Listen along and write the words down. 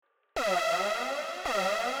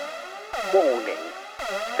Warning.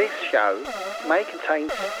 This show may contain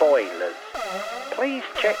spoilers. Please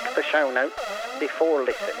check the show notes before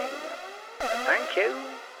listening. Thank you.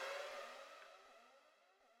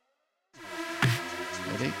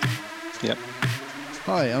 Ready? Yep.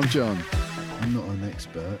 Hi, I'm John. I'm not an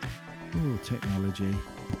expert. Oh, technology.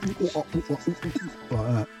 Like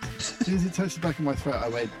that. As soon as it touched the back of my throat, I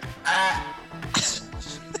went, ah!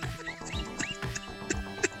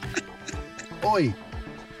 Oi!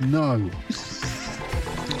 No.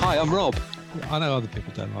 Hi, I'm Rob. I know other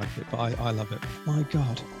people don't like it, but I love it. My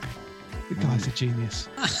God. The guy's a genius.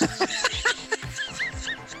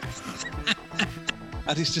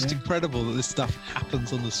 And it's just incredible that this stuff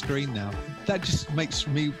happens on the screen now. That just makes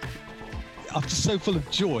me... I'm just so full of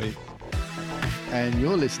joy. And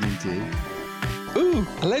you're listening to... Ooh,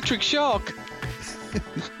 Electric Shock.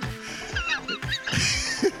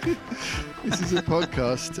 This is a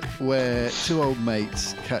podcast where two old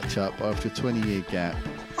mates catch up after a 20-year gap.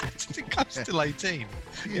 I think I'm still 18.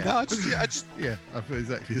 Yeah. You know, I just Yeah, I feel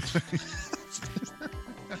exactly the same.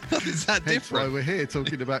 Is that Hence why different? we're here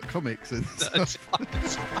talking about comics and stuff.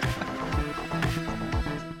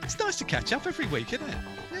 It's nice to catch up every week, isn't it?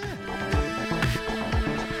 Yeah.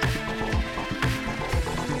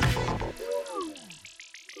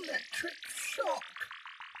 Electric shock.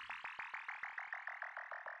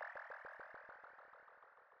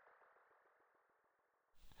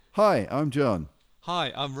 Hi, I'm John,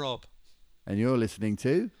 Hi, I'm Rob. and you're listening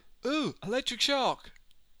to Ooh, Electric Shock.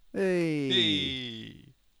 Hey.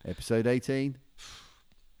 Episode 18.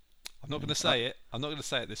 I'm not going to say it. I'm not going to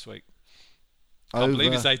say it this week. I Over. can't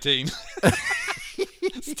believe it's 18.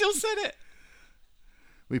 Still said it.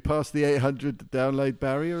 We passed the 800 download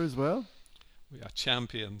barrier as well. We are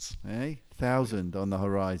champions. Hey, 1,000 on the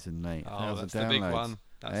horizon, mate. Oh, 1,000 that's downloads. the big one.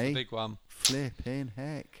 That's Hey? the big one. Flipping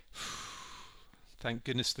heck. Thank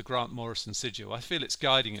goodness the Grant Morrison sigil. I feel it's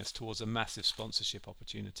guiding us towards a massive sponsorship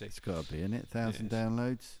opportunity. It's got to be, in it? 1,000 Yes.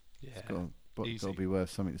 downloads. Yeah, It's got easy. to be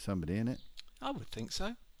worth something to somebody, innit? I would think so.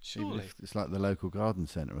 Even Surely. if it's like the local garden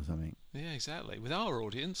centre or something. Yeah, exactly. With our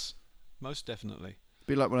audience, most definitely.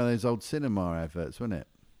 Be like one of those old cinema adverts, wouldn't it?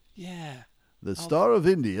 Yeah. The Star of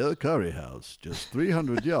India Curry House, just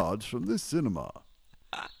 300 yards from this cinema.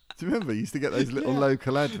 Do you remember? You used to get those little Yeah.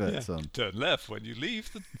 local adverts on. Turn left when you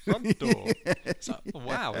leave the front door. It's like,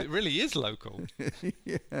 wow, it really is local.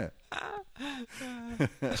 Yeah.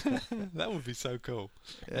 That would be so cool.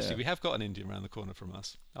 Actually, we have got an Indian around the corner from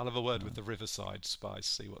us. I'll have a word with the Riverside Spies,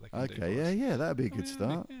 see what they can do. Okay, for us. yeah, that'd be a good Yeah,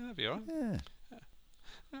 start. Yeah, that'd be all right. Yeah.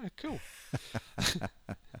 Yeah, cool.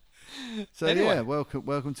 So Anyway. yeah,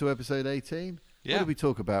 welcome to episode 18. Yeah. What did we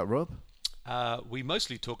talk about, Rob? We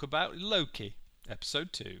mostly talk about Loki,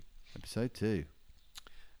 episode 2. Episode 2.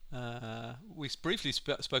 We briefly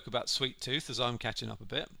spoke about Sweet Tooth, as I'm catching up a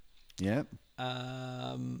bit. Yeah.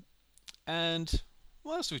 And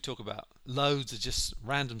what else did we talk about? Loads of just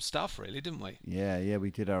random stuff, really, didn't we? Yeah,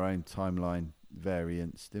 we did our own timeline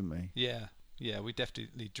variants, didn't we? Yeah, we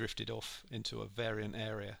definitely drifted off into a variant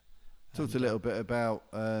area. Talked a little bit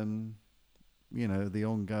about, the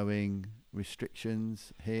ongoing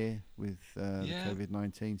restrictions here with the Yeah.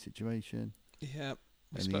 COVID-19 situation Yeah,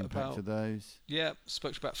 we and the spoke impact about of those.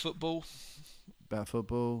 spoke about football. About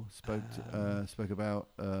football, spoke about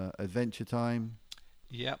Adventure Time.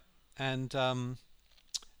 Yep, and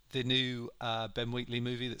the new Ben Wheatley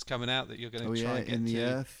movie that's coming out that you're going to try and get In the to.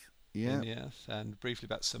 Earth. Yeah. In the Earth, and briefly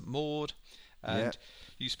about St Maud. And Yeah.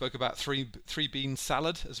 you spoke about three bean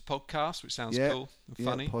salad as a podcast, which sounds Yeah. cool and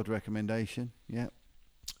funny. Pod recommendation. Yeah.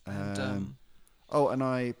 And and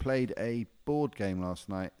I played a board game last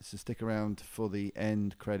night, so stick around for the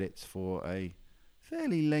end credits for a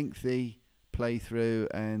fairly lengthy playthrough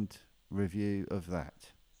and review of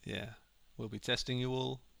that. yeah, we'll be testing you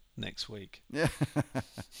all next week. Yeah.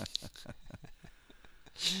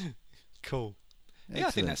 Cool. Yeah,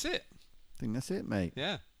 I think that's it. I think that's it, mate.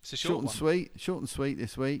 Yeah, it's a Short and one. sweet. Short and sweet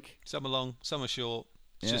this week. Some are long, some are short.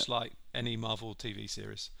 It's Yeah. just like any Marvel TV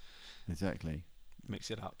series. Exactly.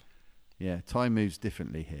 Mix it up. Yeah, time moves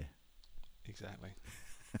differently here. Exactly.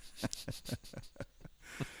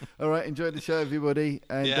 All right, enjoy the show, everybody.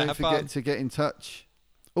 And Yeah, don't have forget fun. to get in touch.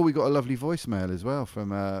 Oh, we got a lovely voicemail as well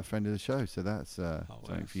from a friend of the show, so that's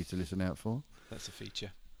something for you to listen out for. That's a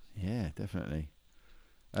feature. Yeah, definitely.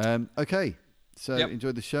 Okay, so Yep.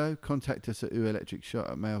 enjoy the show. Contact us at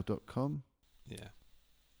ooelectricshot@mail.com. Yeah.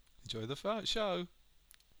 Enjoy the show.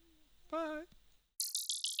 Bye.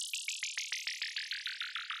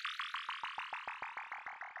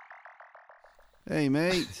 Hey,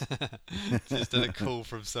 mate. Just had a call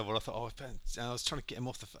from someone. I thought, I was trying to get him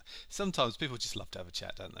off the phone. Sometimes people just love to have a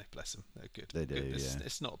chat, don't they? Bless them. They're good. They do, yeah.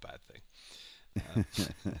 It's not a bad thing.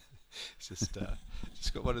 It's just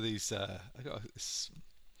got one of these. I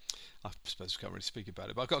suppose we can't really speak about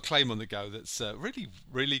it, but I've got a claim on the go that's really,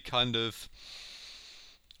 really kind of.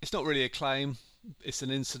 It's not really a claim. It's an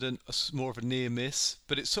incident, more of a near miss,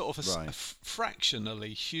 but it's sort of a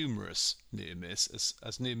fractionally humorous near miss,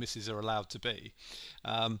 as near misses are allowed to be,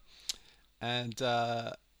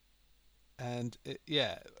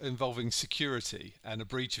 involving security and a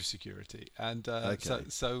breach of security, and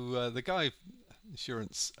so the guy,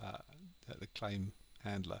 insurance, the claim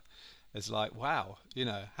handler, is like, wow,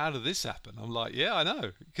 how did this happen? I'm like, yeah, I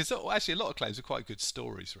know, because actually a lot of claims are quite good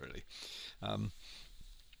stories, really,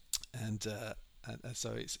 and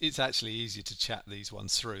so it's actually easier to chat these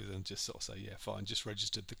ones through than just sort of say, yeah, fine, just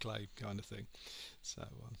registered the claim kind of thing. So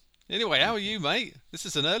anyway, how are you, mate? This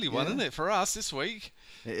is an early one, isn't it, for us this week?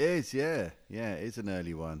 It is, yeah, it is an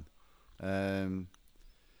early one. I'm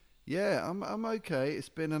okay. It's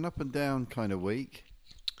been an up and down kind of week.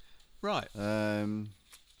 Right.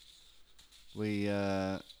 We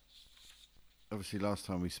obviously last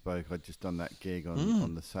time we spoke, I'd just done that gig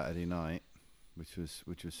on the Saturday night, which was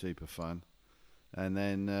super fun. And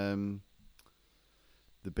then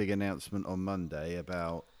the big announcement on Monday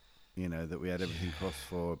about, that we had everything crossed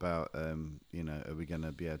for about, are we going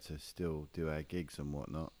to be able to still do our gigs and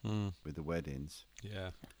whatnot with the weddings? Yeah.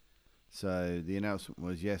 So the announcement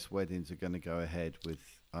was, yes, weddings are going to go ahead with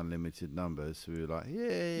unlimited numbers. So we were like,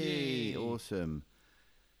 yay, awesome.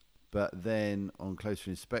 But then on closer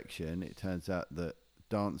inspection, it turns out that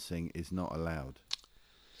dancing is not allowed.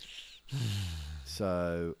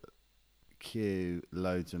 So cue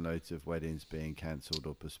loads and loads of weddings being cancelled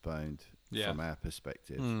or postponed from our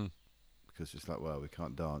perspective, because it's like, well, we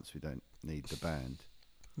can't dance, we don't need the band.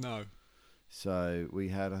 No. So we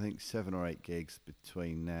had, I think, 7 or 8 gigs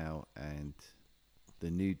between now and the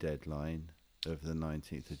new deadline of the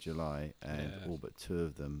 19th of July, and all but 2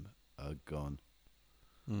 of them are gone.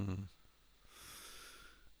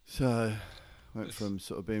 So went from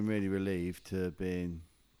sort of being really relieved to being,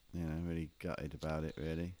 really gutted about it,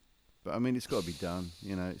 really. But I mean, it's got to be done.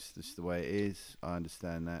 It's just the way it is. I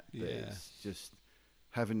understand that. But it's just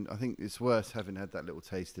I think it's worse having had that little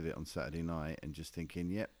taste of it on Saturday night and just thinking,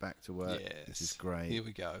 yep, back to work. Yes. This is great. Here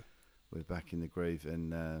we go. We're back in the groove,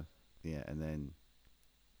 and and then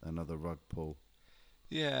another rug pull.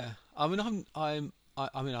 Yeah, I mean,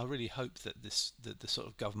 I really hope that the sort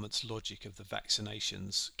of government's logic of the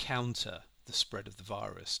vaccinations counter the spread of the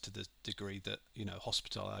virus to the degree that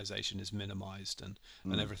hospitalisation is minimised and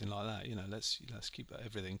everything like that. Let's keep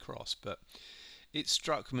everything crossed. But it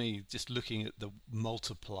struck me just looking at the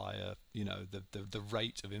multiplier, the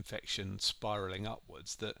rate of infection spiralling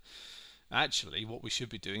upwards, that actually what we should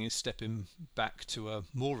be doing is stepping back to a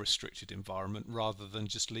more restricted environment rather than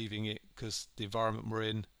just leaving it, because the environment we're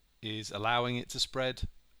in is allowing it to spread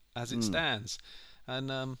as it stands.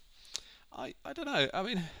 And I don't know. I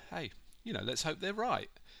mean, hey, let's hope they're right.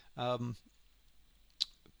 But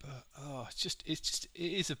it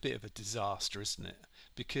is a bit of a disaster, isn't it?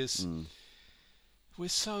 Because we're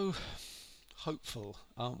so hopeful,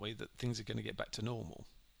 aren't we, that things are going to get back to normal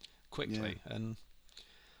quickly. Yeah. And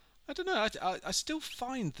I don't know. I still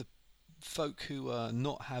find the folk who are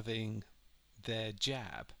not having their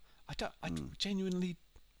jab, I genuinely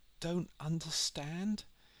don't understand.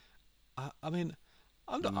 I'm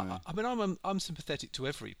sympathetic to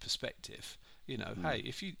every perspective. Hey,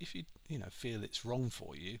 if you feel it's wrong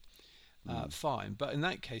for you, fine. But in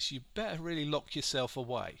that case, you better really lock yourself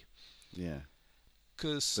away. Yeah.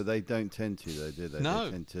 But they don't tend to, though, do they? No.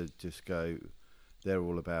 They tend to just go. They're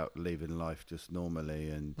all about living life just normally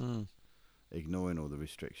and ignoring all the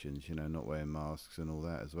restrictions. Not wearing masks and all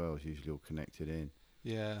that as well. It's usually all connected in.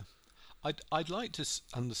 Yeah. I'd like to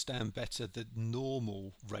understand better the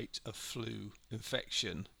normal rate of flu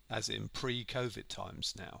infection, as in pre-COVID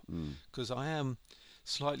times now, because I am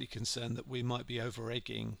slightly concerned that we might be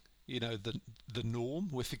over-egging, the norm.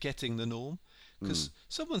 We're forgetting the norm, because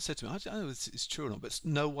someone said to me, I don't know if it's true or not, but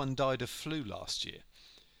no one died of flu last year.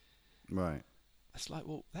 Right. It's like,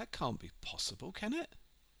 well, that can't be possible, can it?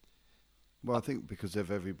 Well, I think because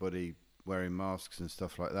of everybody wearing masks and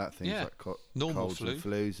stuff like that, things like colds flu. And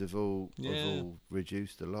flus have all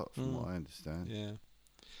reduced a lot, from what I understand. Yeah,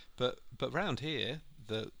 but round here,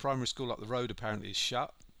 the primary school up the road apparently is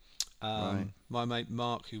shut. Right. My mate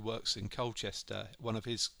Mark, who works in Colchester, one of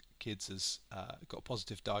his kids has got a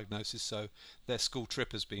positive diagnosis, so their school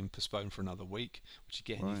trip has been postponed for another week. Which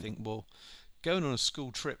again, you think, well, going on a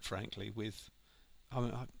school trip, frankly, with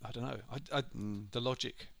I don't know. The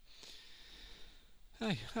logic.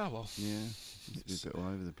 Hey, oh well. Yeah, it's a bit all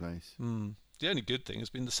over the place. The only good thing has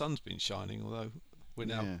been the sun's been shining, although we're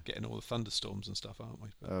now getting all the thunderstorms and stuff, aren't we?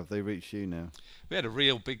 But have they reached you now? we had a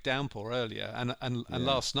real big downpour earlier, and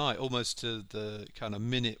last night, almost to the kind of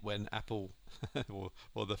minute when Apple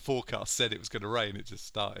or the forecast said it was going to rain, it just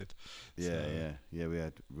started. Yeah. We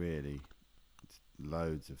had really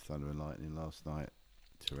loads of thunder and lightning last night.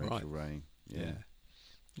 Torrential rain. Yeah.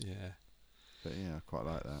 But yeah, I quite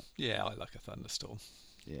like that. Yeah, I like a thunderstorm.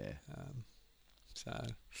 Yeah.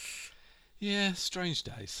 Strange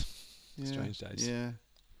days. Strange days. Yeah.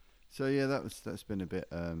 So yeah, that's been a bit.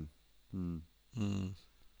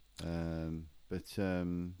 But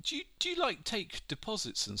do you like take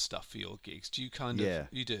deposits and stuff for your gigs? Do you kind of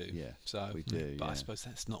you do? Yeah. So we do. But I suppose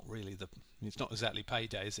that's not really it's not exactly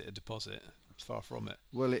payday, is it? A deposit? It's far from it.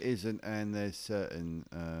 Well, it isn't, and there's certain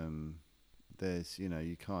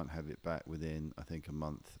you can't have it back within, I think, a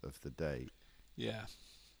month of the date. Yeah.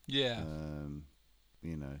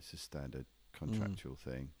 It's a standard contractual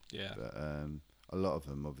thing. Yeah. But a lot of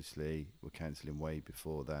them obviously were cancelling way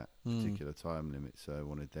before that particular time limit, so I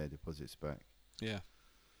wanted their deposits back. Yeah.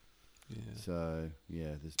 So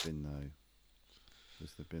there's been no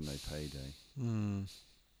payday.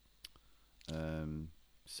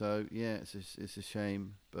 So yeah, it's a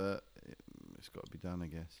shame, but it's got to be done, I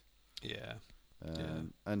guess. Yeah.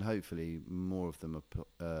 And hopefully more of them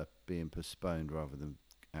are being postponed rather than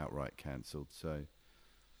outright cancelled. So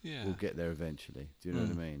we'll get there eventually. Do you know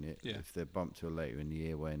what I mean? If they're bumped to later in the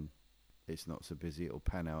year when it's not so busy, it'll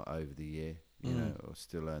pan out over the year, or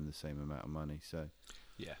still earn the same amount of money. So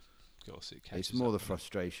yeah, of course it's more the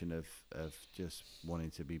frustration of just wanting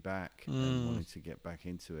to be back and wanting to get back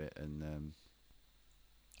into it, and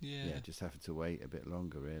just having to wait a bit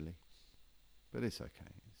longer, really. But it's okay.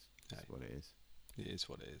 It's what it is. It is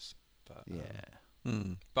what it is. But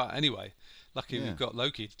But anyway, lucky we've got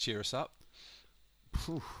Loki to cheer us up.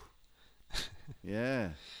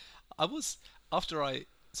 Yeah.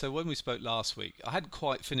 So when we spoke last week, I hadn't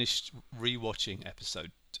quite finished rewatching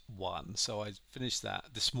episode 1, so I finished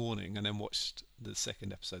that this morning and then watched the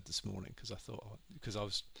second episode this morning because I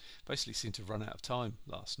was basically seemed to run out of time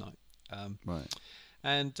last night. Right.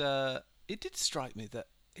 And it did strike me that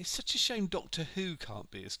it's such a shame Doctor Who can't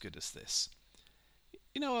be as good as this.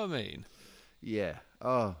 You know what I mean? Yeah.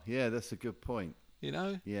 Oh, yeah, that's a good point. You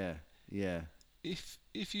know? Yeah. If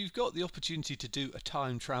you've got the opportunity to do a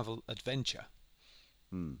time travel adventure,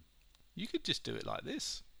 you could just do it like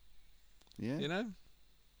this. Yeah. You know?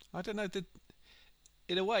 I don't know.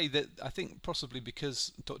 In a way that I think possibly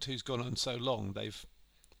because Doctor Who's gone on so long, they've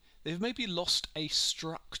maybe lost a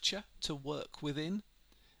structure to work within.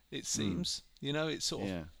 It seems. It's sort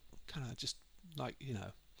of kind of just like,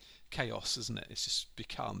 chaos, isn't it? It's just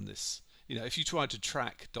become this, if you tried to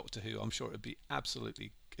track Doctor Who, I'm sure it would be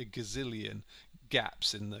absolutely a gazillion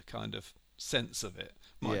gaps in the kind of sense of it,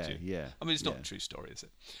 mind you. Yeah. I mean, it's not a true story, is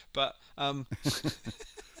it? But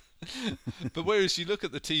but whereas you look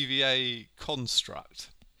at the TVA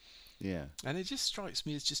construct, and it just strikes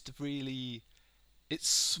me as just really, it's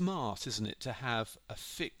smart, isn't it, to have a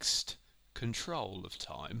fixed control of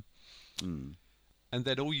time, and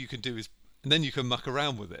then all you can do is, and then you can muck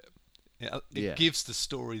around with it. It gives the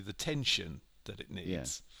story the tension that it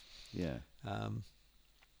needs.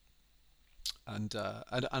 And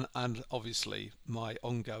obviously my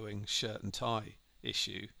ongoing shirt and tie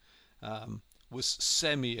issue was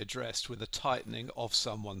semi-addressed with a tightening of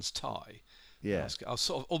someone's tie. Yeah, I was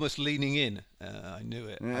sort of almost leaning in. I knew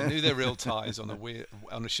it. I knew they're real ties on a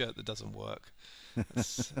shirt that doesn't work.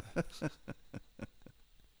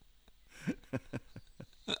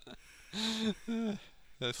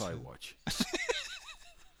 Tie watch.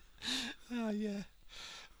 Oh yeah.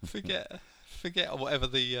 Forget whatever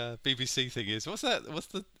the BBC thing is. What's that? What's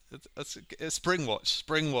the Spring Watch,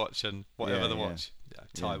 and whatever the watch. Yeah,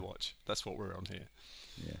 tie watch. That's what we're on here.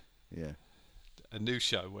 Yeah. A new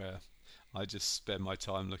show where I just spend my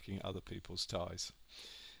time looking at other people's ties.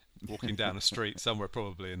 Walking down a street somewhere,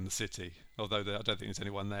 probably in the city. Although I don't think there's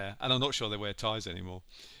anyone there, and I'm not sure they wear ties anymore.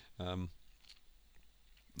 In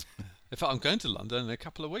fact, I'm going to London in a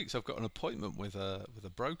couple of weeks. I've got an appointment with a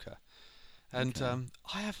broker, and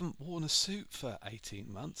I haven't worn a suit for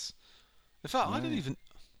 18 months. In fact, I don't even.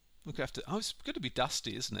 I'm gonna have to. It's going to be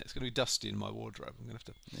dusty, isn't it? It's going to be dusty in my wardrobe. I'm going to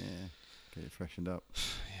have to. Get it freshened up.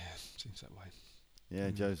 Yeah, seems that way.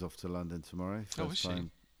 Yeah, Joe's off to London tomorrow. First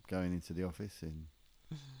time going into the office in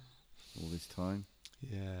all this time.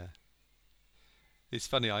 Yeah. It's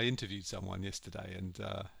funny, I interviewed someone yesterday, and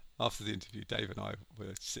after the interview, Dave and I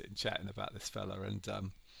were sitting chatting about this fella,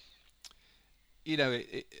 and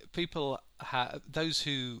people those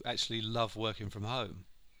who actually love working from home.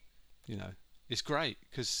 It's great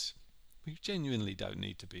because we genuinely don't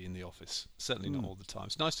need to be in the office. Certainly not all the time.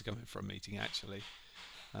 It's nice to come in for a meeting, actually.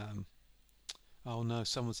 Oh no,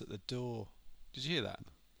 someone's at the door. Did you hear that?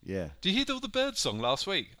 Yeah. Did you hear all the bird song last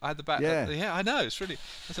week? I had the back. Yeah. I know.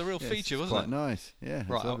 That's a real feature, wasn't it? Quite nice. Yeah, it's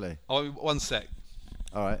right. lovely. One sec.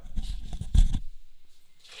 All right.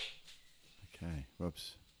 Okay,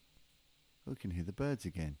 Rob's. We can hear the birds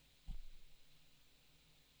again.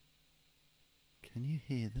 Can you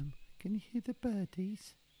hear them? Can you hear the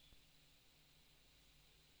birdies?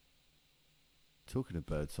 Talking of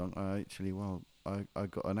bird song, I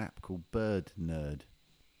got an app called Bird Nerd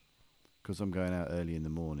because I'm going out early in the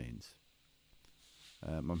mornings.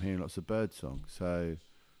 I'm hearing lots of bird song. So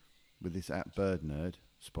with this app Bird Nerd,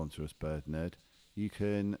 sponsor us Bird Nerd, you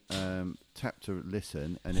can tap to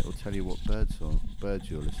listen and it will tell you what birds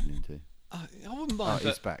you're listening to. I wouldn't mind.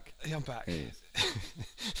 It's back. Yeah, I'm back. It is.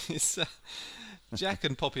 It's Jack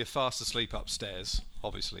and Poppy are fast asleep upstairs,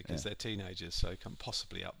 obviously, because they're teenagers, so can't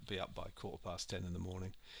possibly be up by 10:15 in the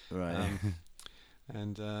morning. Right.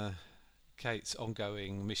 And Kate's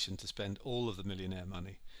ongoing mission to spend all of the millionaire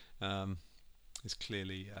money is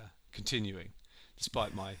clearly continuing,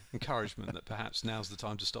 despite my encouragement that perhaps now's the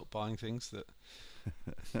time to stop buying things.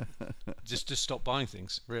 Just stop buying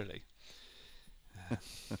things, really.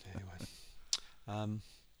 Anyway,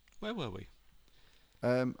 where were we?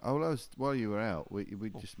 While you were out, we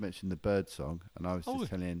just mentioned the bird song, and I was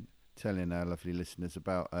just telling our lovely listeners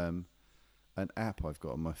about an app I've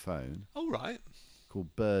got on my phone. Oh, right.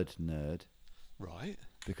 Called Bird Nerd. Right.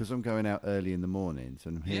 Because I'm going out early in the mornings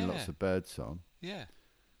and I'm hearing lots of bird song. Yeah.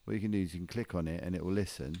 What you can do is you can click on it and it will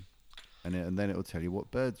listen, and then it will tell you what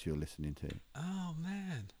birds you're listening to. Oh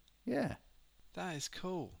man. Yeah. That is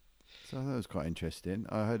cool. So that was quite interesting.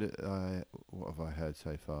 I heard it. What have I heard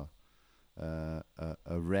so far?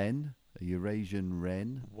 A wren, a Eurasian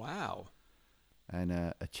wren. Wow. And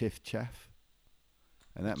a chiff chaff.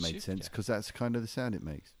 And that made sense because that's kind of the sound it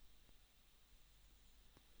makes.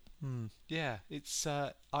 Yeah, it's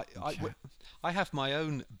I have my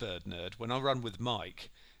own Bird Nerd. When I run with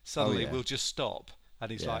Mike, suddenly we'll just stop,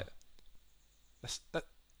 and he's like, "That's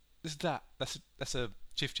a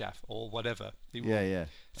chiff chaff or whatever." He will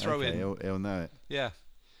throw in. He'll know it. Yeah.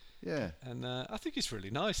 Yeah. And I think it's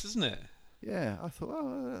really nice, isn't it? Yeah, I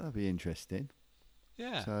thought, that'd be interesting.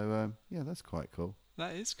 Yeah. So that's quite cool.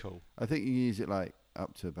 That is cool. I think you use it like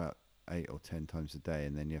up to about 8 or 10 times a day,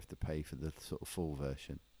 and then you have to pay for the sort of full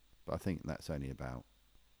version. But I think that's only about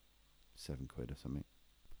 £7 or something.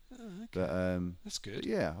 Oh, okay. But that's good. But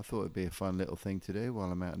yeah, I thought it'd be a fun little thing to do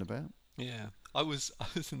while I'm out and about. Yeah, I was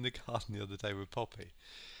in the garden the other day with Poppy,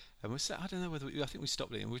 and I don't know I think we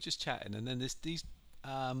stopped it and we were just chatting, and then there's these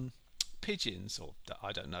pigeons, or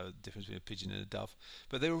I don't know the difference between a pigeon and a dove,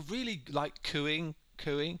 but they were really like cooing.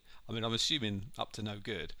 I mean, I'm assuming up to no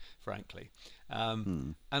good, frankly.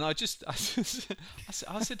 And I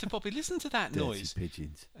said to Poppy, listen to that noise.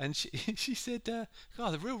 Pigeons. And she said, "God,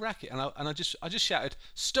 they're real racket." And I just shouted,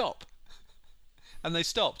 "Stop!" And they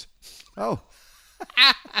stopped. Oh.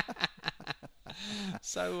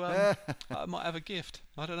 So I might have a gift.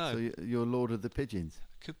 I don't know. So you're Lord of the Pigeons.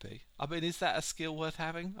 Could be. I mean, is that a skill worth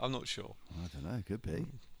having? I'm not sure. I don't know. Could be. You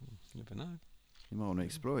never know. You might want to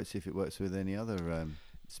explore it, see if it works with any other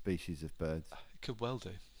species of birds. It could well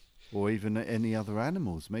do. Or even any other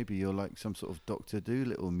animals. Maybe you're like some sort of Dr.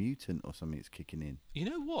 Dolittle mutant or something that's kicking in. You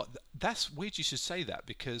know what? That's weird you should say that,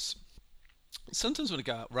 because sometimes when I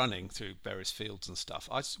go out running through various fields and stuff,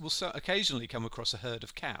 I will occasionally come across a herd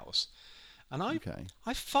of cows. And I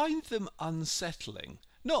find them unsettling.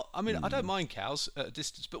 I don't mind cows at a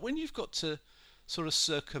distance, but when you've got to sort of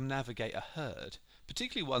circumnavigate a herd,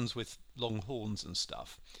 particularly ones with long horns and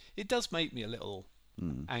stuff, it does make me a little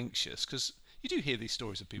anxious, because you do hear these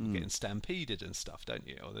stories of people getting stampeded and stuff, don't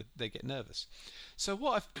you? Or they get nervous. So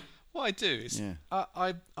what I do is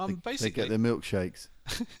I'm basically... They get their milkshakes.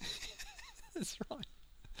 That's right.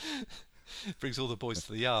 Brings all the boys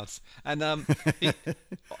to the yards. And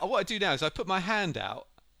what I do now is I put my hand out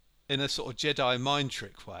in a sort of Jedi mind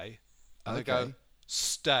trick way, and I go,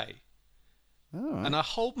 "Stay." Right. And I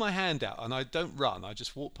hold my hand out, and I don't run. I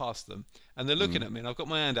just walk past them, and they're looking at me, and I've got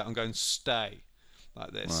my hand out and going, "Stay,"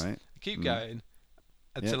 like this. Right. I keep going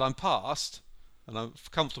until I'm past, and I'm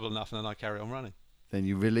comfortable enough, and then I carry on running. Then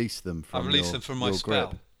you release them from them from my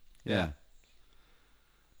spell. Grip. Yeah.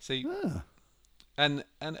 See, and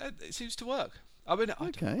it seems to work. I mean,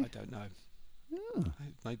 I don't know. Oh.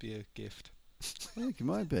 It may be a gift. I think it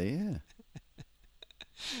might be, yeah.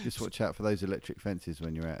 Just watch out for those electric fences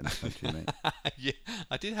when you're out in the country, mate. Yeah,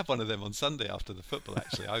 I did have one of them on Sunday after the football.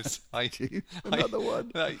 Actually, Another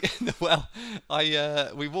one. Well,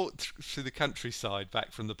 we walked through the countryside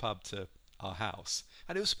back from the pub to our house,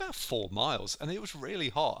 and it was about 4 miles, and it was really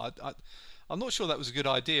hot. I'm not sure that was a good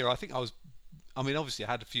idea. I mean, obviously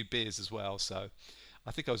I had a few beers as well, so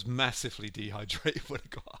I think I was massively dehydrated when I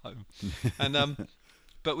got home. And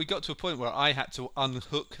but we got to a point where I had to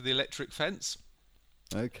unhook the electric fence.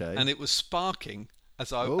 Okay. And it was sparking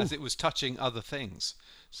as it was touching other things.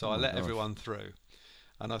 So I let everyone through.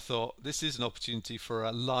 And I thought, this is an opportunity for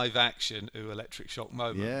a live action electric shock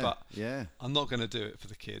moment. But I'm not going to do it for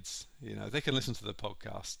the kids. You know, they can listen to the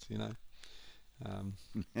podcast, you know.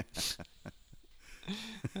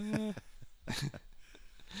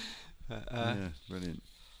 Brilliant.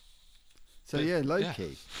 So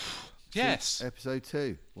Loki. Yes. Episode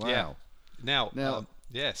 2. Wow. Yeah. Now,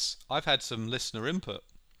 yes, I've had some listener input.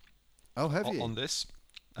 Oh, have you? On this?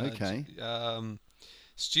 Okay.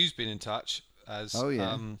 Stu's been in touch as. Oh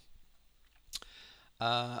yeah.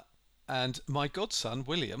 And my godson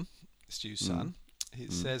William, Stu's son, he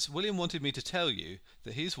says, William wanted me to tell you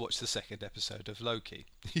that he's watched the second episode of Loki.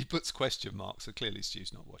 He puts question marks, so clearly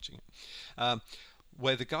Stu's not watching it.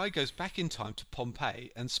 Where the guy goes back in time to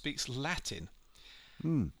Pompeii and speaks Latin.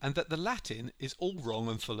 And that the Latin is all wrong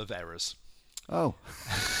and full of errors. Oh.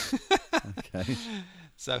 Okay.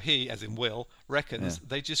 So he, as in Will, reckons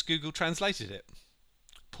they just Google translated it.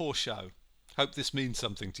 Poor show. Hope this means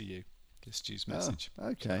something to you. This Stu's message. Oh,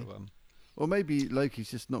 okay. So, or maybe Loki's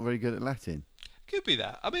just not very good at Latin. Could be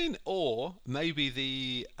that. I mean, or maybe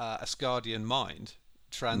the Asgardian mind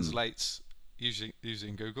translates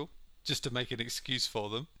using Google just to make an excuse for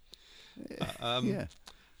them. Yeah.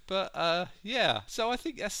 But so I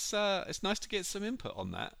think that's it's nice to get some input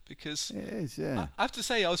on that, because it is. Yeah. I have to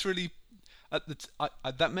say I was really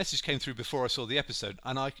that message came through before I saw the episode,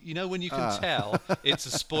 and when you can tell it's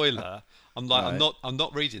a spoiler, I'm like, right. I'm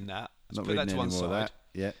not reading that. Let's put that to one side.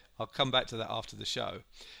 Yeah. I'll come back to that after the show.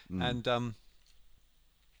 And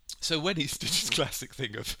so when he did his classic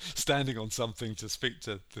thing of standing on something to speak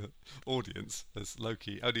to the audience, as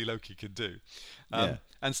only Loki could do,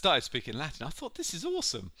 and started speaking Latin, I thought, this is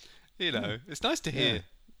awesome. You know, it's nice to hear.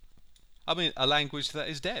 I mean, a language that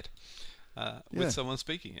is dead with someone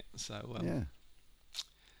speaking it. So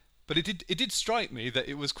but it did strike me that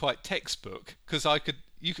it was quite textbook, because I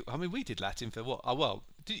mean, we did Latin for what? Oh well,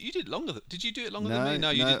 you did longer. Did you do it longer than me?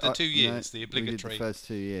 No, you did the 2 years, the obligatory. We did the first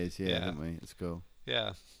 2 years, didn't we, at school?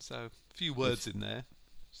 Yeah, so a few words in there.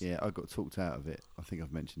 Yeah, I got talked out of it. I think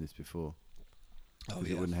I've mentioned this before. Because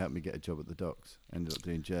it wouldn't help me get a job at the docks. Ended up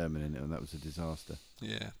doing German in it, and that was a disaster.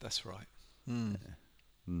 Yeah, that's right.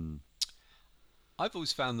 I've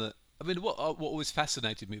always found that, I mean, what always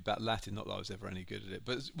fascinated me about Latin, not that I was ever any good at it,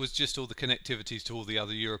 but was just all the connectivities to all the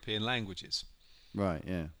other European languages. Right,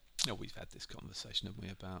 yeah. Oh, we've had this conversation, haven't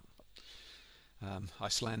we, about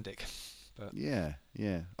Icelandic. But yeah.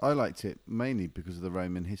 I liked it mainly because of the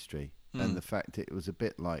Roman history and the fact it was a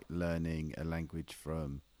bit like learning a language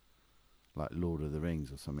from, like, Lord of the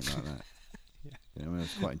Rings or something like that. You know, I mean, I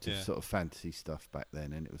was quite into sort of fantasy stuff back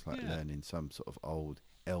then, and it was like learning some sort of old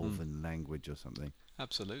elven language or something.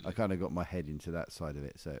 Absolutely. I kind of got my head into that side of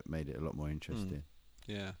it, so it made it a lot more interesting.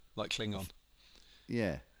 Yeah, like Klingon.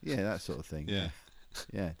 Yeah, that sort of thing.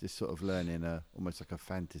 Yeah, just sort of learning almost like a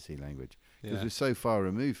fantasy language, because Yeah. we're so far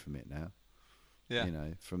removed from it now. Yeah. You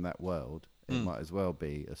know, from that world, it might as well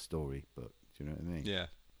be a story book. Do you know what I mean? Yeah.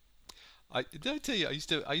 Did I tell you,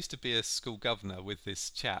 I used to be a school governor with this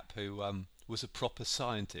chap who was a proper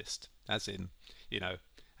scientist, as in, you know,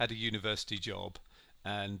 had a university job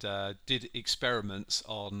and did experiments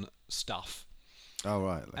on stuff. Oh,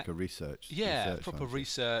 right, like a research. Proper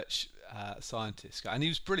research scientist. And he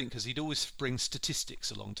was brilliant because he'd always bring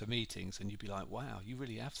statistics along to meetings, and you'd be like, wow, you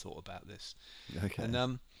really have thought about this. Okay.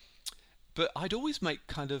 And but I'd always make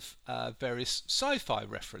kind of various sci-fi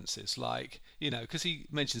references, like, you know, because he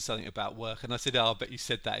mentioned something about work, and I said, I bet you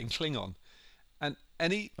said that in Klingon. And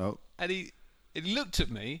he looked at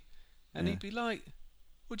me, and he'd be like,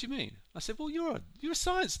 what do you mean? I said, well, you're a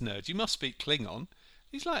science nerd. You must speak Klingon.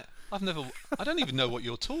 He's like, I don't even know what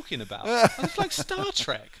you're talking about. And it's like Star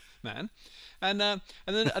Trek, man. And then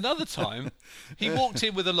another time, he walked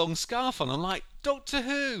in with a long scarf on. I'm like, Doctor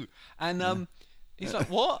Who. And he's like,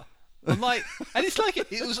 what? I'm like, and it's like it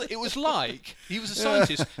was like he was a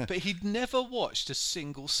scientist, but he'd never watched a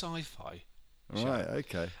single sci-fi show. Right,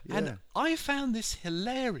 okay. Yeah. And I found this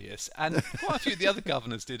hilarious, and quite a few of the other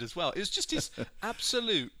governors did as well. It was just his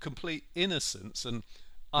absolute, complete innocence and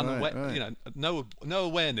unaware, right. you know, no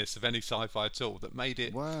awareness of any sci-fi at all that made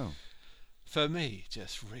it For me,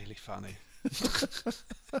 just really funny.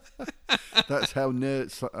 That's how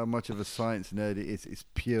how much of a science nerd it is. It's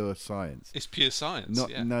pure science. It's pure science. Not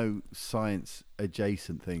yeah. no science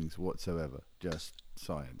adjacent things whatsoever. Just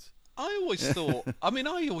science. I always thought,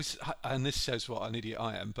 and this shows what an idiot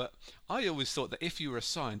I am, but I always thought that if you were a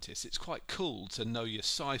scientist, it's quite cool to know your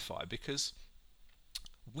sci-fi because,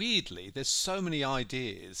 weirdly, there's so many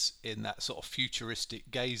ideas in that sort of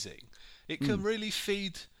futuristic gazing. It can really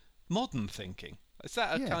feed modern thinking. Is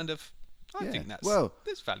that a kind of... I think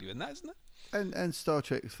there's value in that, isn't there? And Star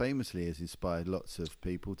Trek famously has inspired lots of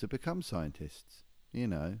people to become scientists,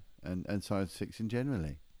 and science fiction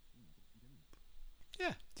generally.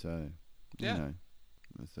 Yeah. So,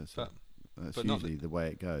 that's but usually the way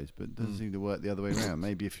it goes, but it doesn't seem to work the other way around.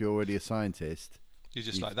 Maybe if you're already a scientist... You're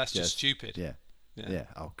just like, that's just stupid. Yeah.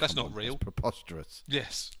 Oh, that's come not on, real. That's preposterous.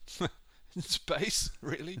 Yes. Space,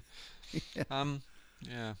 really? Yeah.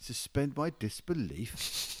 Yeah. Suspend my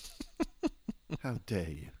disbelief. How dare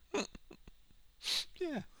you?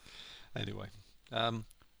 Yeah. Anyway.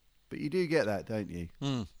 But you do get that, don't you?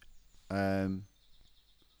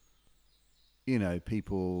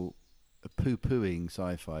 People are poo-pooing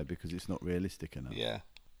sci-fi because it's not realistic enough. Yeah.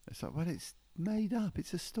 It's like, well, it's made up.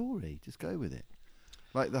 It's a story. Just go with it.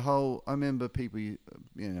 Like the whole... I remember people, you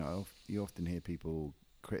often hear people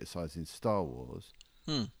criticising Star Wars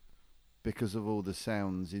because of all the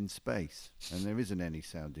sounds in space. And there isn't any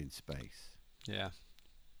sound in space. Yeah.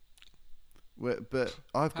 But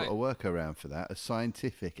I've got a workaround for that, a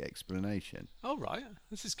scientific explanation. Oh, right.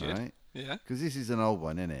 This is good. Right? Yeah. Because this is an old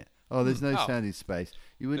one, isn't it? Oh, there's no sound in space.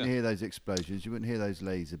 You wouldn't hear those explosions. You wouldn't hear those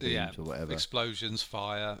laser beams or whatever. Explosions,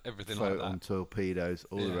 fire, everything like that. Photon torpedoes,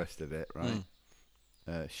 all the rest of it, right?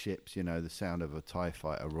 Ships, the sound of a TIE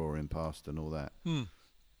fighter roaring past and all that.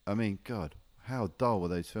 I mean, God, how dull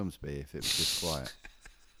would those films be if it was just quiet?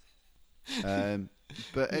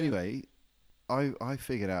 But anyway, I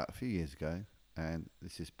figured out a few years ago, and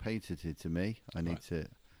this is patented to me.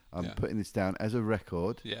 I'm putting this down as a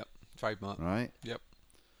record. Yep, trademark. Right? Yep.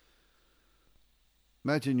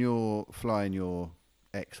 Imagine you're flying your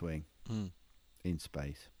X-Wing in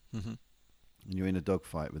space, and you're in a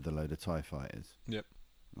dogfight with a load of TIE fighters. Yep.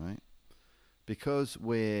 Right? Because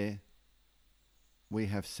we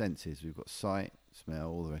have senses. We've got sight, smell,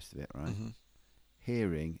 all the rest of it, right?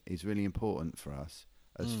 Hearing is really important for us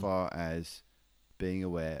as far as being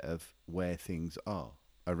aware of where things are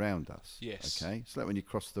around us. Yes. Okay? So like when you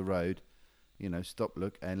cross the road, stop,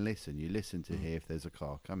 look, and listen. You listen to hear if there's a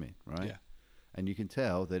car coming, right? Yeah. And you can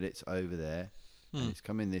tell that it's over there, and it's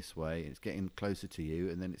coming this way, and it's getting closer to you,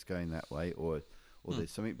 and then it's going that way, or there's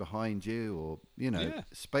something behind you, or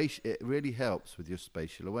space. It really helps with your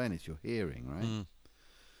spatial awareness, your hearing, right?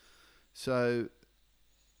 So,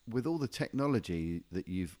 with all the technology that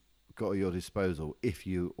you've got at your disposal, if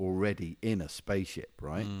you're already in a spaceship,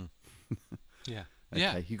 right? Yeah. Okay.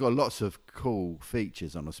 Yeah. You've got lots of cool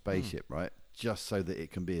features on a spaceship, right? Just so that it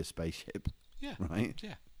can be a spaceship. Yeah. Right?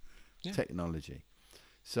 Yeah. Technology.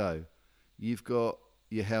 So you've got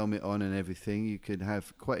your helmet on and everything. You could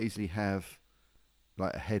quite easily have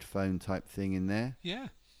like a headphone type thing in there. Yeah.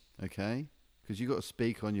 Okay? Because you've got to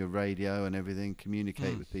speak on your radio and everything,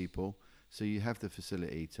 communicate with people. So you have the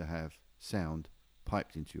facility to have sound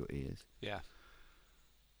piped into your ears. Yeah.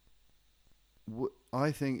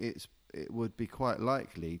 I think it would be quite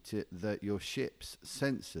likely that your ship's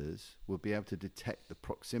sensors would be able to detect the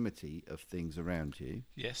proximity of things around you.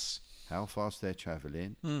 Yes. How fast they're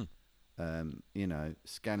travelling.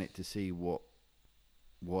 Scan it to see what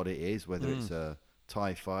it is, whether it's a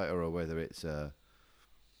TIE fighter or whether it's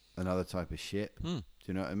another type of ship. Do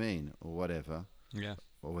you know what I mean? Or whatever. Yeah.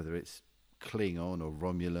 Or whether it's Klingon or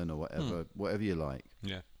Romulan or whatever you like.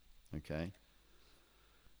 Yeah. Okay.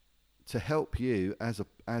 To help you as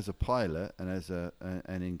a pilot and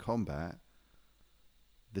and in combat,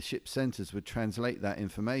 the ship sensors would translate that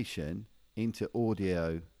information into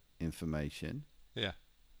audio information. Yeah.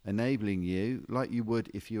 Enabling you, like you would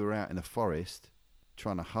if you were out in a forest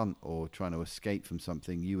trying to hunt or trying to escape from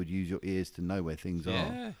something, you would use your ears to know where things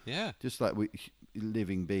are. Yeah. Just like we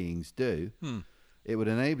living beings do. It would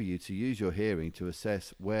enable you to use your hearing to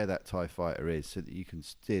assess where that TIE fighter is so that you can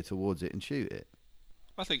steer towards it and shoot it.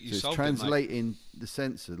 I think you so solved it's translating the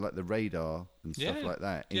sensors, like the radar and stuff like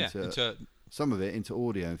that, into some of it into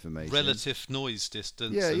audio information. Relative noise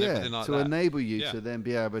distance and everything like to that. enable you to then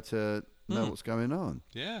be able to know what's going on.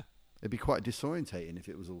 Yeah. It'd be quite disorientating if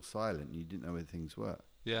it was all silent and you didn't know where things were.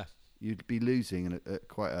 Yeah. You'd be losing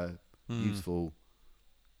quite a useful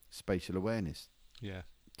spatial awareness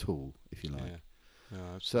tool, if you like. Yeah.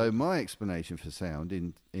 No, so my explanation for sound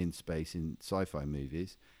in space, in sci-fi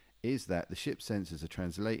movies, is that the ship sensors are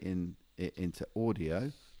translating it into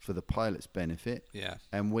audio for the pilot's benefit, Yeah.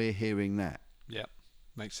 and we're hearing that. Yeah.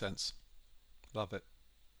 Makes sense. Love it.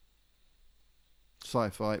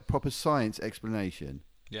 Sci-fi, proper science explanation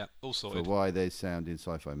Yeah. All for sorted. why there's sound in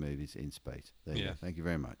sci-fi movies in space. There you Yeah. go. Thank you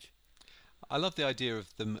very much. I love the idea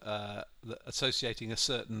of them associating a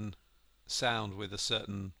certain sound with a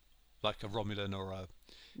certain, like a Romulan or a,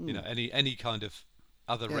 any kind of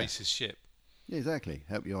other Yeah. race's ship. Yeah, exactly.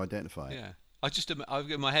 Help you identify it. Yeah.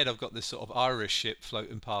 I've in my head, I've got this sort of Irish ship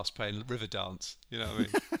floating past playing River Dance. You know what I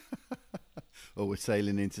mean? Or we're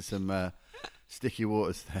sailing into some sticky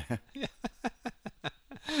waters there.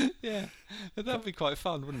 Yeah. That'd be quite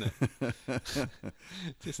fun, wouldn't it?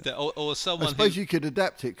 Just or I someone suppose who. you could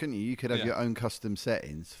adapt it, couldn't you? You could have Yeah. your own custom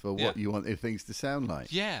settings for what Yeah. you want your things to sound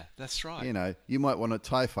like. Yeah, that's right. You know, you might want a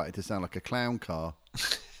TIE fighter to sound like a clown car,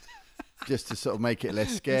 just to sort of make it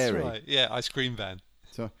less scary. That's right. Yeah, ice cream van.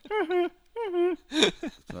 So,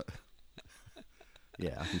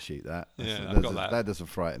 yeah, I can shoot that. Yeah, I've got That doesn't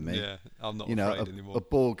frighten me. Yeah, I'm not You know, afraid anymore. a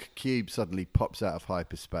Borg cube suddenly pops out of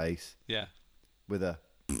hyperspace Yeah. with a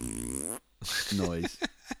noise.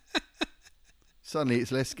 Suddenly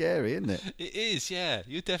it's less scary, isn't it? It is, yeah.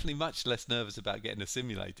 You're definitely much less nervous about getting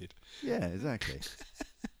assimilated. Yeah, exactly.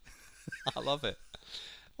 I love it.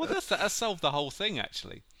 Well, that solved the whole thing,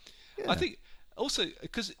 actually. Yeah. I think also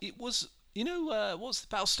because it was, what's the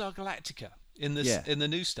Battlestar Galactica in this Yeah. in the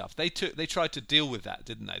new stuff? They tried to deal with that,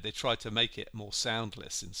 didn't they? They tried to make it more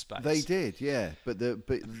soundless in space. They did, yeah. But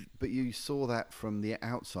you saw that from the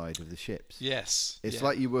outside of the ships. Yes. It's yeah.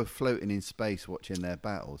 like you were floating in space watching their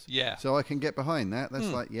battles. Yeah. So I can get behind that. That's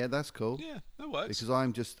like, yeah, that's cool. Yeah, that works. Because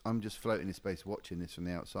I'm just floating in space watching this from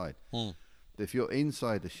the outside. Mm. But if you're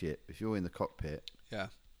inside the ship, if you're in the cockpit, Yeah.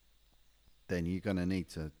 then you're going to need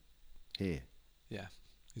to hear, Yeah.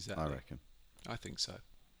 Exactly. I reckon. I think so.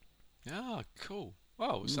 Ah, cool.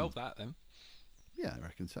 Well, we solved that then. Yeah, I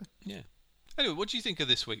reckon so. Yeah. Anyway, what do you think of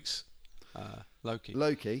this week's Loki?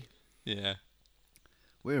 Loki, Yeah.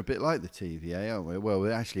 we're a bit like the TVA, aren't we? Well,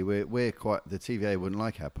 we're quite. The TVA wouldn't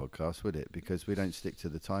like our podcast, would it? Because we don't stick to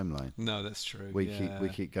the timeline. No, that's true. We yeah.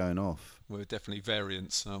 keep going off. We're definitely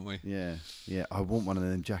variants, aren't we? Yeah, yeah. I want one of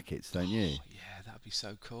them jackets, don't you? Oh, yeah, that'd be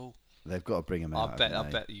so cool. They've got to bring them out. I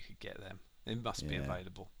haven't they? bet you could get them. It must be Yeah.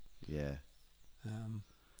 available. Yeah.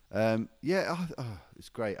 Um, Yeah. It's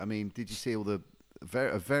great. I mean, did you see all the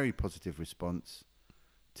a very positive response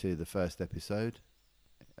to the first episode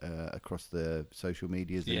across the social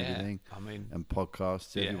medias and yeah. everything, I mean, and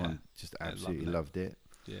podcasts? Yeah. Everyone just They're absolutely loving it. loved it.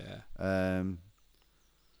 yeah.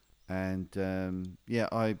 Yeah,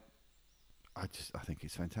 I think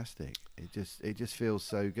it's fantastic. It just feels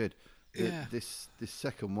so good. Yeah. This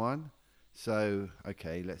second one. So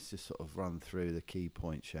okay, let's just sort of run through the key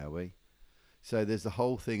points, shall we? So there's the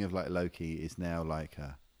whole thing of like Loki is now like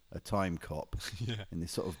a time cop Yeah. in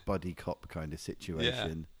this sort of buddy cop kind of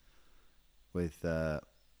situation with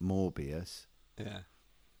Morbius. Yeah.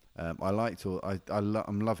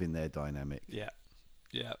 I'm loving their dynamic Yeah.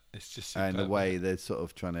 Yeah. It's just and the superb, way isn't they're sort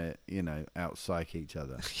of trying to out psych each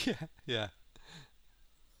other. it? Yeah.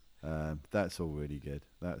 Yeah. That's all really good.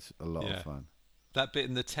 That's a lot Yeah. of fun. That bit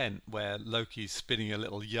in the tent where Loki's spinning a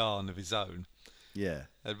little yarn of his own, Yeah,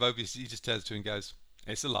 and Mobius, he just turns to him and goes,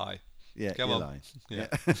 "It's a lie." yeah. Come you're on. lying. Yeah.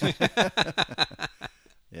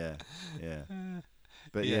 Yeah, yeah.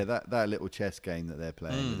 But Yeah. yeah, that little chess game that they're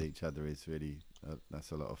playing with each other is really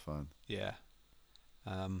that's a lot of fun. Yeah.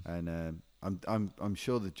 And I'm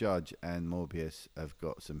sure the Judge and Morbius have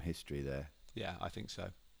got some history there. Yeah, I think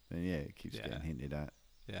so. And yeah, it keeps Yeah. getting hinted at.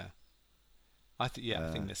 Yeah. I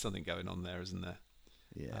think there's something going on there, isn't there?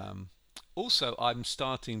 Yeah. Also, I'm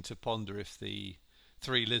starting to ponder if the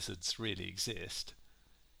three lizards really exist.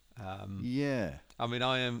 Yeah. I mean,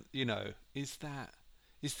 I am, is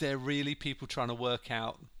there really people trying to work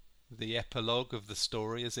out the epilogue of the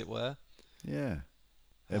story, as it were? Yeah.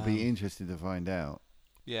 It'd be interesting to find out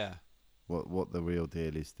Yeah. what the real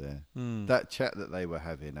deal is there. Mm. That chat that they were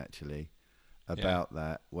having actually about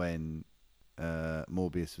that when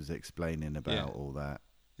Morbius was explaining about Yeah. all that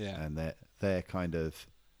Yeah. and their kind of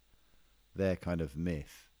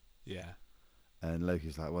myth. Yeah. And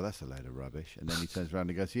Loki's like, well, that's a load of rubbish. And then he turns around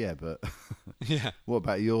and goes, yeah, but Yeah. what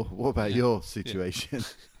about your situation?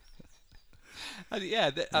 And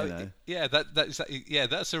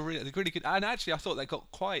that's a really good. And actually, I thought they got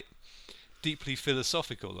quite deeply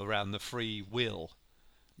philosophical around the free will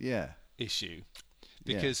Yeah. issue,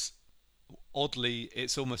 because oddly,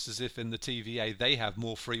 it's almost as if in the TVA they have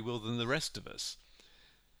more free will than the rest of us.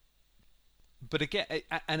 But again,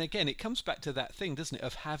 it comes back to that thing, doesn't it,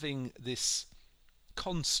 of having this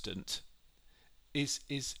constant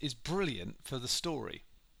is brilliant for the story,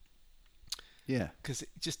 Yeah. because it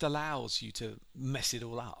just allows you to mess it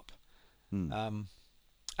all up. Hmm.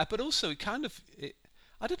 But also I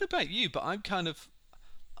don't know about you, but I'm kind of,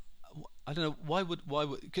 I don't know, when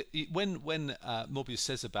Mobius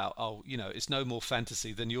says about, oh, it's no more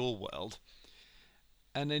fantasy than your world,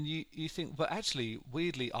 and then you think, but actually,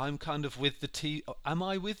 weirdly, I'm kind of with am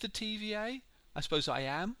I with the TVA? I suppose I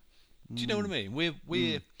am. Do you know what I mean?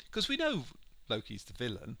 We're because we know Loki's the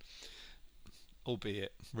villain,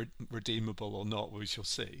 albeit redeemable or not, we shall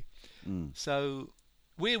see. So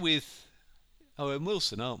we're with Owen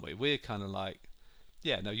Wilson, aren't we? We're kind of like,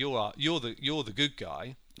 yeah, no, you're the good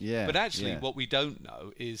guy. Yeah. But actually, yeah. what we don't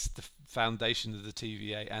know is the foundation of the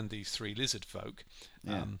TVA and these three lizard folk.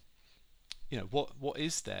 Yeah. What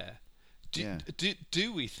is there?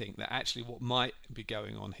 Do we think that actually what might be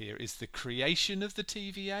going on here is the creation of the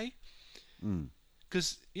TVA?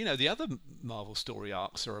 Because the other Marvel story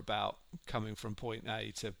arcs are about coming from point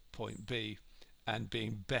A to point B and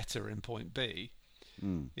being better in point B.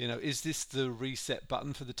 Is this the reset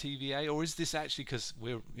button for the TVA, or is this actually because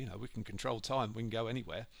we can control time, we can go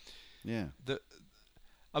anywhere? Yeah.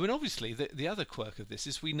 Obviously, the other quirk of this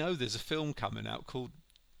is we know there's a film coming out called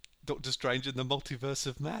Doctor Strange in the Multiverse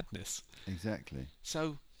of Madness. Exactly.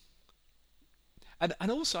 So,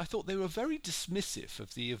 and also I thought they were very dismissive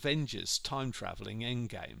of the Avengers time traveling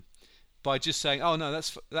Endgame by just saying, "Oh no,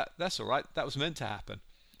 that's all right. That was meant to happen."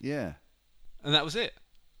 Yeah. And that was it.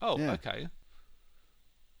 Oh, Yeah. okay.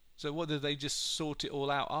 So what, did they just sort it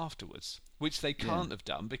all out afterwards? Which they can't have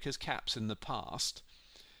done because Cap's in the past,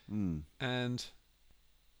 and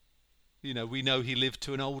we know he lived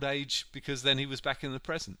to an old age because then he was back in the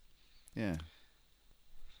present. Yeah.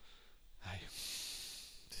 Hey.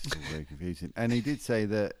 It's all very confusing. And he did say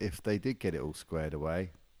that if they did get it all squared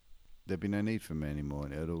away, there'd be no need for me anymore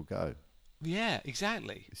and it would all go. Yeah,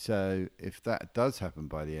 exactly. So if that does happen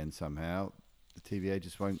by the end somehow, the TVA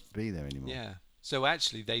just won't be there anymore. Yeah. So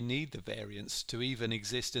actually they need the variants to even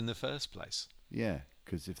exist in the first place. Yeah,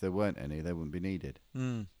 because if there weren't any, they wouldn't be needed.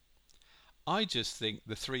 I just think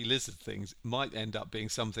the three lizard things might end up being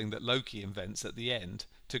something that Loki invents at the end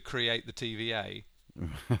to create the TVA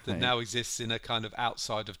that now exists in a kind of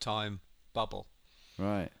outside of time bubble.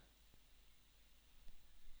 Right.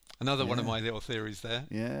 Another one of my little theories there.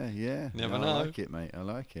 Yeah. Never No, know. I like it, mate. I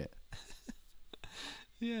like it.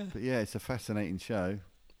 Yeah. But yeah, it's a fascinating show.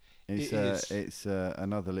 It's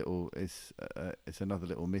another little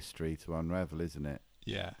mystery to unravel, isn't it?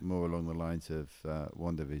 Yeah. More along the lines of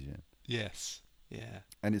WandaVision. Yes. Yeah.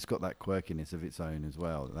 And it's got that quirkiness of its own as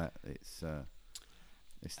well. That it's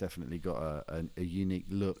definitely got a unique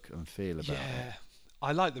look and feel about it.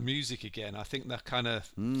 I like the music again. I think that kind of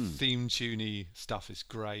theme tuney stuff is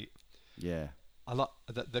great. Yeah. I like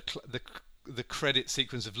the credit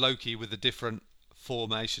sequence of Loki with the different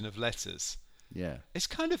formation of letters. Yeah. It's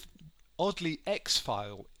kind of oddly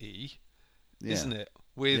X-File-y, isn't it?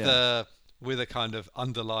 With a kind of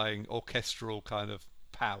underlying orchestral kind of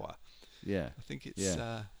power. Yeah. I think it's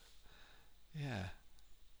yeah.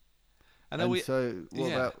 And so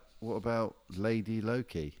what about Lady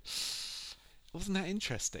Loki? Wasn't that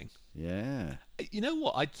interesting? Yeah. You know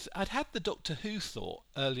what? I'd had the Doctor Who thought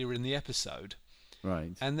earlier in the episode.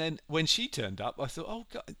 Right. And then when she turned up, I thought, oh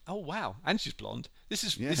God, oh wow, and she's blonde. This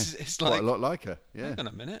is it's quite like a lot like her. Yeah. Hang on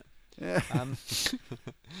a minute. Yeah.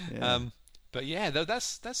 Yeah. But yeah,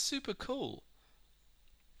 that's super cool.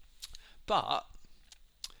 But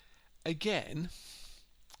again,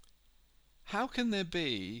 how can there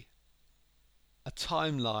be a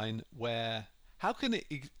timeline where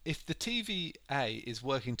if the TVA is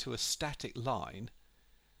working to a static line,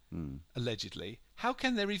 allegedly, how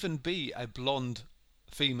can there even be a blonde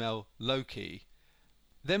female Loki?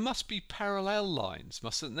 There must be parallel lines,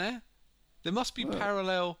 mustn't there? There must be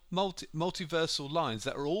parallel multiversal lines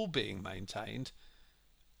that are all being maintained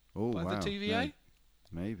by the TVA.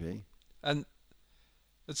 Maybe. And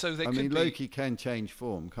so they Loki can change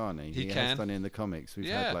form, can't he? He has done it in the comics. We've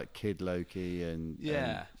had like Kid Loki and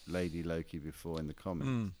Lady Loki before in the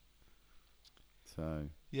comics. So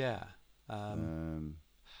yeah.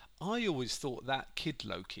 I always thought that Kid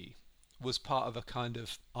Loki was part of a kind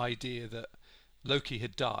of idea that Loki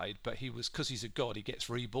had died, but because he's a god, he gets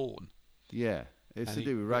reborn. Yeah, it's to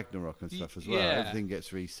do with Ragnarok and stuff as well. Yeah. Everything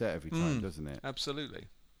gets reset every time, doesn't it? Absolutely.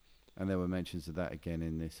 And there were mentions of that again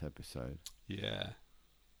in this episode. Yeah.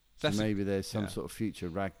 So maybe there's some sort of future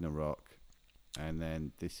Ragnarok, and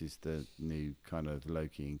then this is the new kind of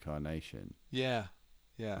Loki incarnation. Yeah.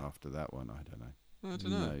 Yeah. After that one, I don't know. I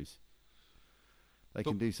don't know. Who knows? They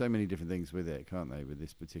can do so many different things with it, can't they? With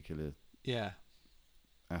this particular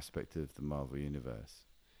aspect of the Marvel Universe.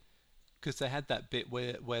 Because they had that bit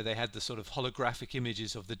where they had the sort of holographic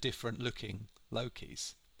images of the different looking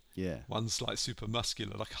Lokis. Yeah. One's like super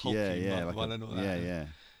muscular, like a hulking one and all that. Yeah.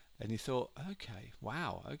 And you thought, okay,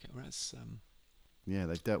 wow, okay, well, that's Yeah,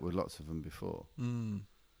 they've dealt with lots of them before. Mm.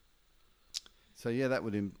 So yeah, that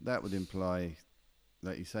would imply,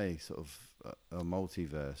 like you say, sort of a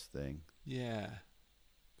multiverse thing. Yeah.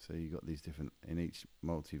 So you got these different in each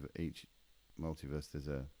multiverse. There's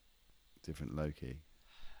a different Loki.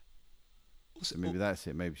 Also, So maybe that's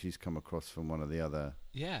it. Maybe she's come across from one of the other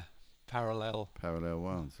parallel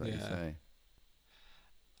ones, like you say.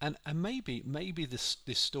 And maybe this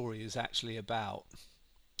story is actually about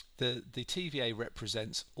the TVA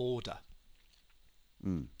represents order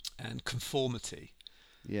and conformity.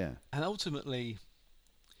 Yeah. And ultimately,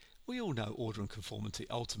 we all know order and conformity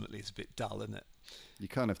ultimately is a bit dull, isn't it? You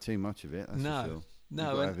can't have too much of it. That's for sure. No.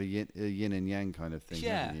 You've got to have a yin and yang kind of thing,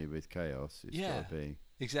 haven't you, with chaos? It's got to be.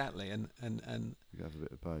 Exactly. And you got to have a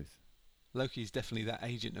bit of both. Loki's definitely that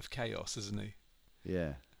agent of chaos, isn't he?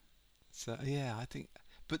 Yeah. So yeah, I think,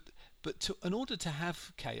 but in order to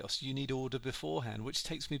have chaos, you need order beforehand, which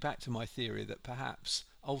takes me back to my theory that perhaps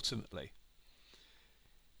ultimately,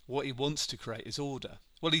 what he wants to create is order.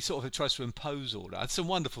 Well, he sort of tries to impose order. There's some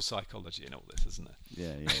wonderful psychology in all this, isn't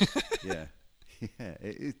there? Yeah. Yeah.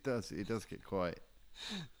 It does. It does get quite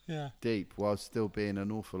deep, while still being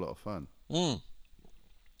an awful lot of fun. Mm.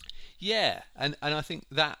 Yeah, and I think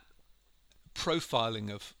that profiling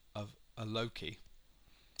of a Loki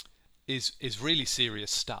is really serious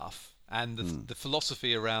stuff, and the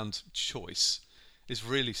philosophy around choice is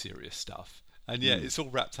really serious stuff, and it's all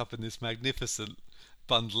wrapped up in this magnificent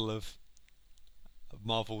bundle of the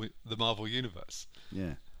Marvel Universe.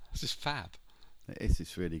 Yeah, it's just fab.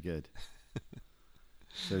 It's really good.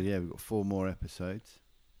 So yeah, we've got 4 more episodes.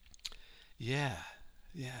 Yeah.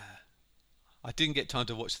 I didn't get time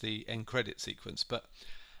to watch the end credit sequence, but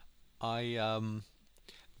the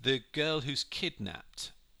girl who's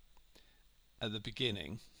kidnapped at the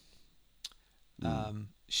beginning,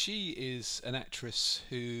 she is an actress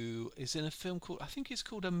who is in a film called, I think it's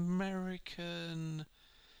called American.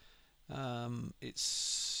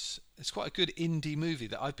 It's quite a good indie movie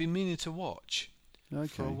that I've been meaning to watch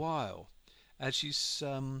for a while, and she's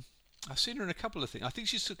I've seen her in a couple of things. I think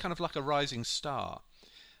she's kind of like a rising star.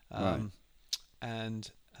 Right. And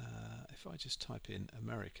if I just type in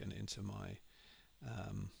American into my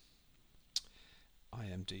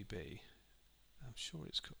IMDb, I'm sure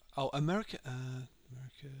it's called. Oh, American.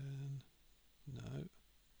 No.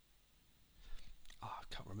 Oh, I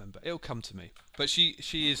can't remember. It'll come to me. But she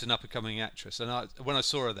is an up and coming actress, and when I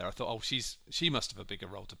saw her there, I thought, oh, she must have a bigger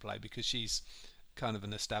role to play, because she's kind of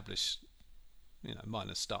an established,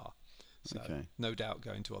 minor star. So no doubt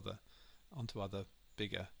going onto other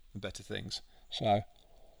bigger and better things. So.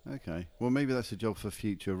 Okay. Well, maybe that's a job for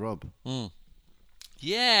future Rob.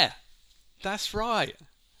 Yeah, that's right.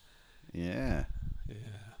 Yeah. Yeah.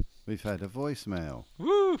 We've had a voicemail.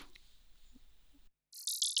 Woo!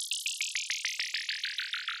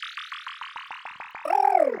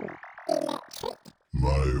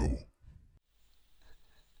 Mail.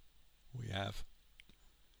 We have.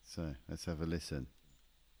 So let's have a listen.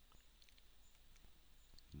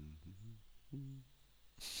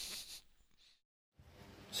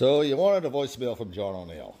 So you wanted a voicemail from John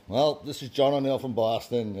O'Neill. Well, this is John O'Neill from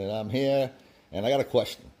Boston, and I'm here, and I got a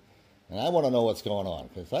question. And I want to know what's going on,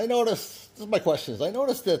 because I noticed, this is my question, I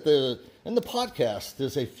noticed that in the podcast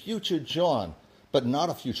there's a future John, but not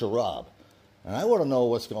a future Rob. And I want to know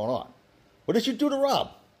what's going on. What did you do to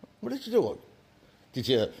Rob? What did you do? Did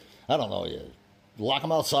you, I don't know, you lock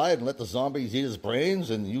him outside and let the zombies eat his brains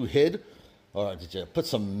and you hid? Or did you put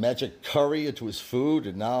some magic curry into his food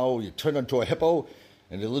and now you turned into a hippo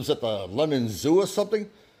and he lives at the London Zoo or something?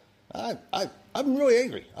 I'm really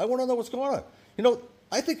angry. I want to know what's going on.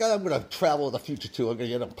 I think I'm going to travel to the future too. I'm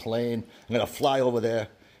going to get a plane. I'm going to fly over there.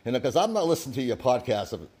 And because I'm not listening to your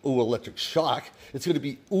podcast of Ooh Electric Shock, it's going to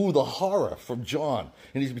be Ooh the Horror from John.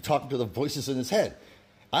 And he's going to be talking to the voices in his head.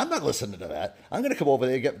 I'm not listening to that. I'm going to come over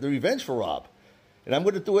there and get the revenge for Rob. And I'm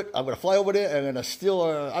going to do it. I'm going to fly over there and I'm going to steal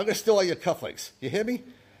all your cufflinks. You hear me?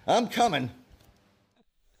 I'm coming.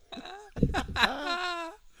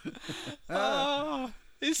 Oh,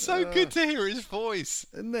 it's so good to hear his voice,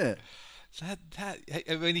 isn't it?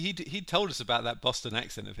 I mean, he told us about that Boston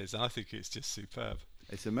accent of his, and I think it's just superb.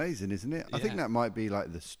 It's amazing, isn't it? Yeah. I think that might be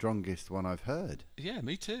like the strongest one I've heard. Yeah,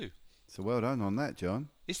 me too. So well done on that, John.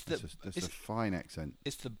 It's a fine accent.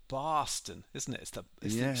 It's the Boston, isn't it? It's the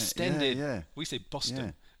extended. Yeah. We say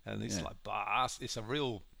Boston, and it's like Boston. It's a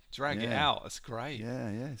real drag it Yeah. out. It's great. Yeah,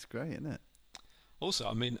 it's great, isn't it? Also,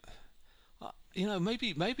 I mean,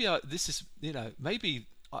 maybe this is, maybe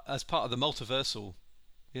as part of the multiversal,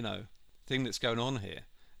 thing that's going on here,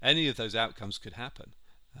 any of those outcomes could happen.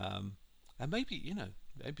 And maybe,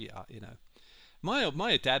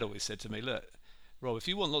 my dad always said to me, look, Rob, if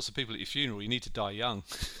you want lots of people at your funeral, you need to die young.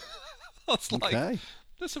 I was like, Okay.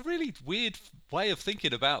 that's a really weird way of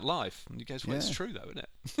thinking about life. And he goes, well, it's Yeah. true though, isn't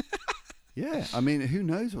it? Yeah, I mean, who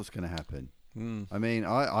knows what's going to happen? I mean,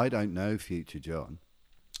 I don't know future John.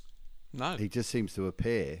 No. He just seems to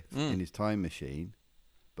appear in his time machine,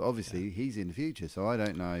 but obviously he's in the future, so I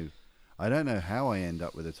don't know. I don't know how I end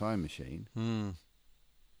up with a time machine,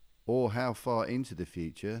 or how far into the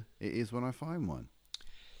future it is when I find one.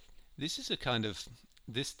 This is a kind of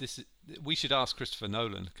we should ask Christopher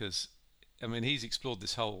Nolan, because I mean he's explored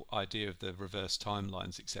this whole idea of the reverse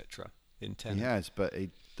timelines, etc. in Tenet. He has, but he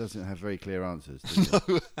doesn't have very clear answers. Does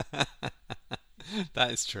he?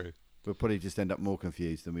 That is true. We'll probably just end up more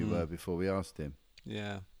confused than we were before we asked him.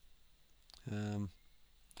 Yeah.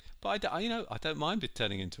 But I don't mind it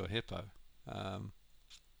turning into a hippo,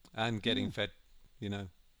 and getting fed,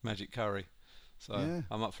 magic curry. So Yeah.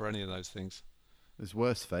 I'm up for any of those things. There's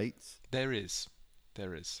worse fates, There is.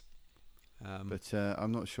 but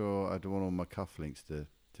I'm not sure I'd want all my cufflinks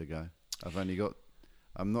to go.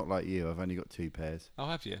 I'm not like you. I've only got 2 pairs. Oh,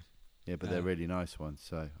 have you? Yeah, but they're really nice ones,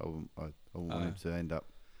 so I wouldn't want him to end up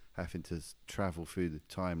having to travel through the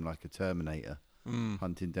time like a Terminator,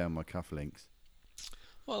 hunting down my cufflinks.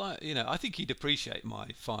 Well, I think he'd appreciate my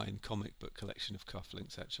fine comic book collection of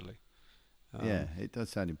cufflinks, actually. Yeah, it does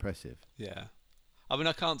sound impressive. Yeah. I mean,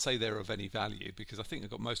 I can't say they're of any value because I think I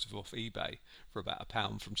got most of them off eBay for about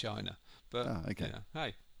 £1 from China. But, okay.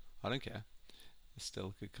 Hey, I don't care. It's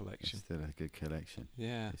still a good collection. It's still a good collection.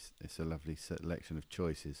 Yeah. It's a lovely selection of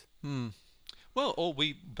choices. Well, or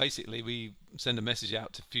we send a message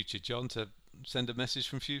out to future John to send a message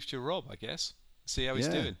from future Rob, I guess. See how he's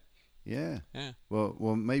doing. Yeah. Yeah.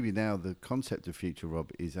 Well, maybe now the concept of future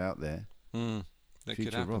Rob is out there. That could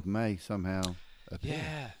Future happen. Rob may somehow appear.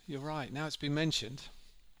 Yeah, you're right. Now it's been mentioned,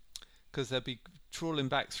 because they'll be trawling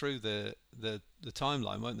back through the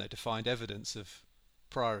timeline, won't they, to find evidence of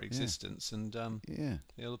prior existence, and Yeah.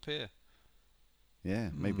 it'll appear. Yeah.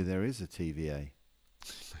 Maybe there is a TVA.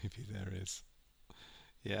 Maybe there is.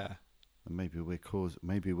 Yeah. And maybe we're God.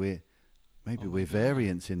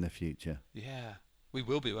 variants in the future. Yeah. We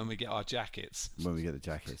will be when we get our jackets. When we get the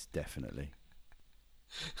jackets, definitely.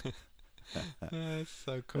 That's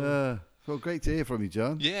so cool. Well, great to hear from you,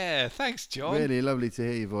 John. Yeah, thanks, John. Really lovely to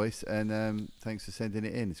hear your voice, and thanks for sending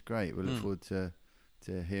it in. It's great. We look forward to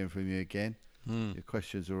hearing from you again. Your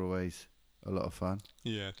questions are always a lot of fun.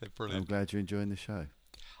 Yeah, they're I'm brilliant. glad you're enjoying the show.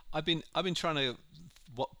 I've been trying to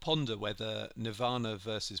ponder whether Nirvana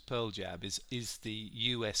versus Pearl Jam is the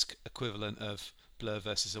US equivalent of Blur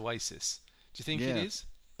versus Oasis. Do you think it is?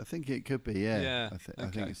 I think it could be, yeah. Yeah, I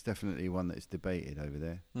think it's definitely one that's debated over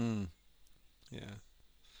there. Yeah.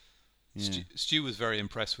 Yeah. Stu was very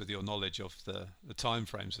impressed with your knowledge of the time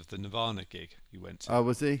frames of the Nirvana gig you went to. Oh,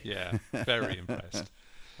 was he? Yeah, very impressed.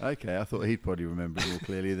 Okay, I thought he'd probably remember it more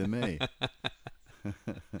clearly than me.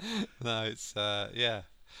 No, it's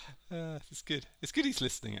it's good. It's good he's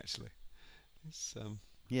listening, actually. It's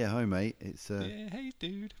Yeah, hi mate. It's yeah, hey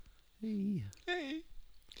dude. hey. Hey.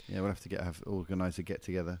 Yeah, we'll have to organise a get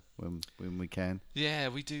together when we can. Yeah,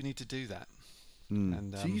 we do need to do that.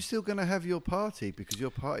 And, so you're still going to have your party, because your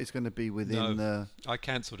party's going to be within No, I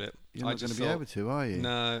cancelled it. You're I not going just to be thought- able to, are you?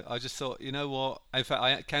 No, I just thought, you know what? In fact,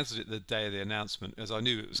 I cancelled it the day of the announcement, as I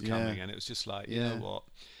knew it was coming, and it was just like, you know what?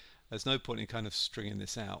 There's no point in kind of stringing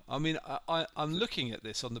this out. I mean, I'm looking at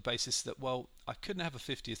this on the basis that, well, I couldn't have a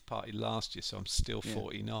 50th party last year, so I'm still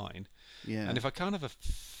 49. Yeah. And if I can't have a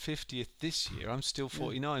 50th this year, I'm still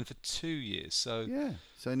 49 for 2 years. So Yeah.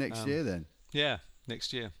 So next year then. yeah,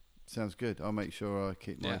 next year. Sounds good. I'll make sure I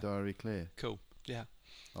keep my diary clear. Cool. Yeah.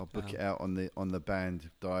 I'll book it out on the band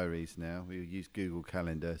diaries now. We use Google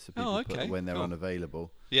Calendar, so people okay. put it when they're Cool.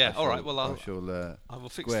 unavailable. Yeah. All right. Well, I shall I will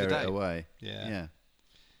fix square the it date. away. Yeah. Yeah.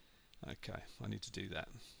 Okay. I need to do that.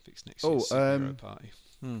 Fix next Oh, year's superhero party.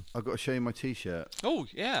 I've got to show you my T-shirt. Oh,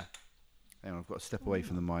 yeah. Hang on, I've got to step away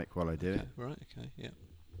from the mic while I do Okay, it. right. Okay. Yeah.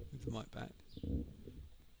 Move the mic back.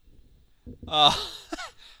 Oh.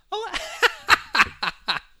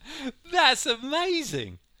 That's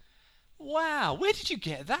amazing. Wow. Where did you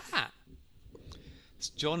get that?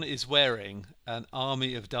 John is wearing an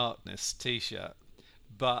Army of Darkness T-shirt,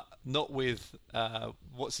 but not with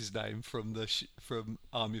what's his name from from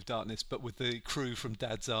Army of Darkness, but with the crew from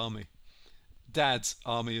Dad's Army. Dad's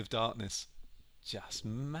Army of Darkness. Just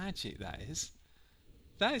magic, that is.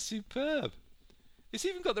 That is superb. It's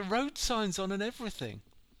even got the road signs on and everything.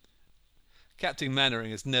 Captain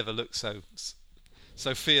Mannering has never looked so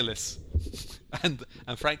fearless and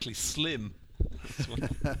frankly slim.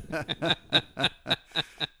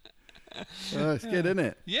 Oh, it's good, isn't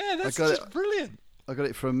it? Yeah, that's just brilliant. I got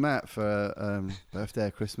it from Matt for birthday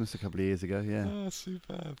or Christmas a couple of years ago. Yeah. Oh,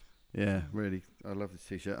 superb. Yeah, really. I love this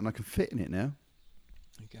t-shirt, and I can fit in it now.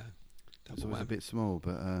 There you go. It's always a bit small,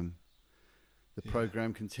 but the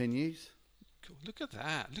program continues. Cool. Look at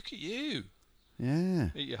that. Look at you. Yeah.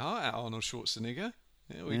 Eat your heart out, Arnold Schwarzenegger.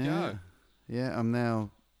 There we go. Yeah, I'm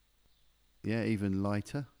now. Yeah, even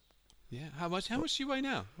lighter. Yeah. How much do you weigh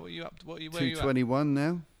now? What are you up? Where are you at? 221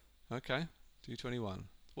 now. Okay. 221.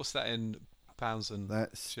 What's that in pounds and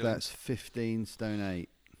That's shillings? that's 15 stone 8.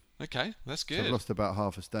 Okay, that's good. So I've lost about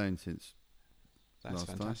half a stone since That's last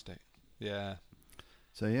fantastic. time. Yeah.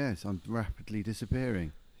 So yes, I'm rapidly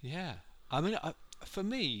disappearing. Yeah. I mean, for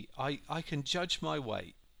me, I can judge my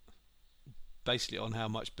weight basically on how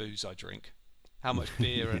much booze I drink, how much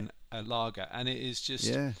beer and lager, and it is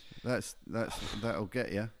just that'll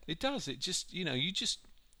get you. It does. It just you just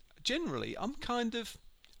generally I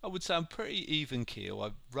would say I'm pretty even keel.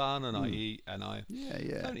 I run and I eat and I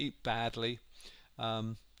don't eat badly.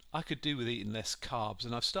 I could do with eating less carbs,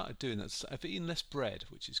 and I've started doing that. I've eaten less bread,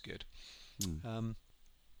 which is good.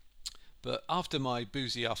 But after my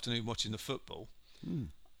boozy afternoon watching the football,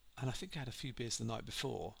 and I think I had a few beers the night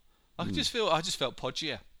before, I just felt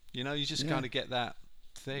podgier. You just kind of get that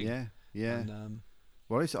thing. Yeah. And,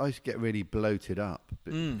 well, I used to get really bloated up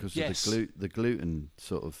because of the gluten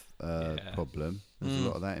sort of problem. There's a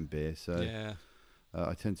lot of that in beer, so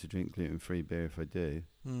I tend to drink gluten-free beer if I do.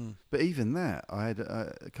 But even that, I had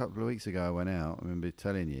a couple of weeks ago. I went out. I remember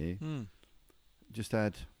telling you, just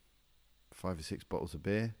had 5 or 6 bottles of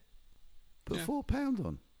beer, put 4 pounds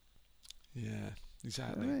on. Yeah,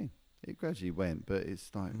 exactly. You know what I mean? It gradually went, but it's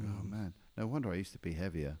like, oh man, no wonder I used to be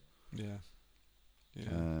heavier. Yeah.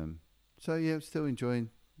 So yeah, I'm still enjoying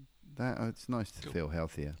that. It's nice to feel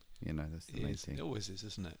healthier. That's the main thing. It always is,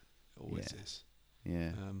 isn't it? Always is.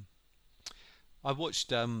 Yeah. I watched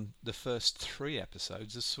the first 3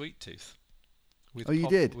 episodes of Sweet Tooth. You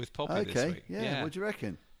did? With Poppy this week. Yeah. What do you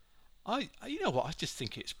reckon? You know what? I just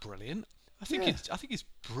think it's brilliant. I think it's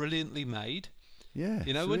brilliantly made. Yeah.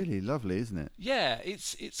 It's really lovely, isn't it? Yeah.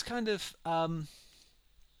 It's kind of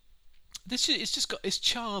it's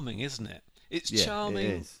charming, isn't it? It's charming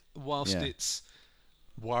it is. whilst it's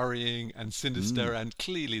worrying and sinister, and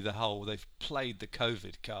clearly they've played the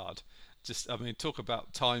COVID card. Talk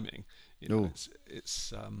about timing. It's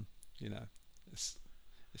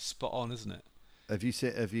spot on, isn't it?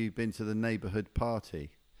 Have you been to the neighbourhood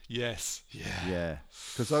party? Yes. Yeah.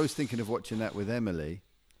 Because I was thinking of watching that with Emily.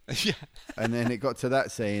 Yeah. And then it got to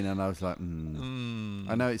that scene, and I was like, I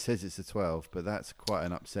know it says it's a 12, but that's quite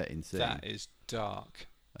an upsetting scene. That is dark.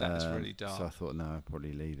 That is really dark. So I thought, no, I'll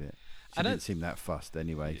probably leave it. She didn't seem that fussed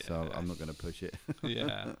anyway, so I'm not going to push it.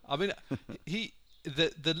 Yeah. I mean,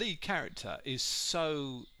 the lead character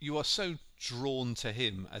you are so drawn to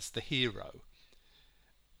him as the hero.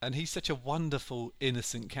 And he's such a wonderful,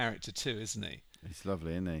 innocent character too, isn't he? He's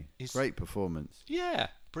lovely, isn't he? Great performance. Yeah,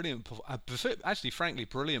 brilliant. Actually, frankly,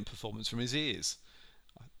 brilliant performance from his ears.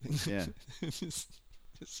 Yeah. It's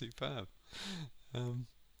superb.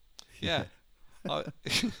 Yeah. I'm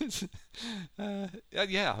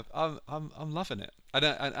loving it. And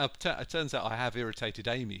it turns out I have irritated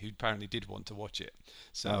Amy, who apparently did want to watch it.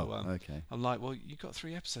 So okay. I'm like, well, you've got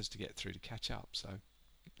 3 episodes to get through to catch up, so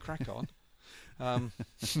crack on.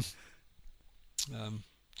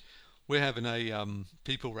 We're having a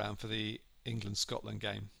people round for the England-Scotland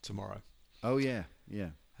game tomorrow. Oh yeah.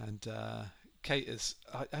 And Kate is.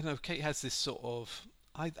 I don't know. Kate has this sort of.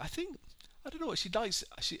 I think. I don't know what she likes.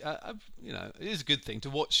 It is a good thing to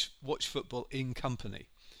watch football in company,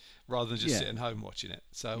 rather than just sitting home watching it.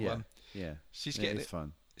 So she's getting it.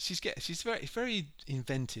 Fun. She's very very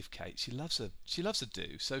inventive. Kate. She loves a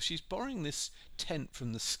do. So she's borrowing this tent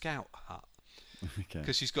from the Scout hut.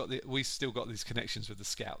 Because we've still got these connections with the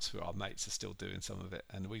Scouts, who our mates are still doing some of it,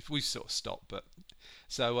 and we've sort of stopped. But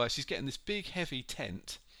so she's getting this big heavy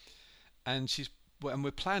tent, and we're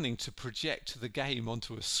planning to project the game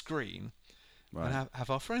onto a screen, and have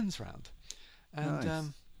our friends round. And nice.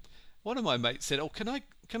 One of my mates said, "Oh, can I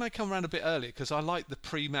come round a bit earlier because I like the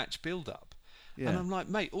pre-match build-up." Yeah. And I'm like,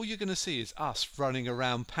 "Mate, all you're going to see is us running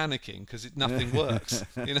around panicking because nothing works,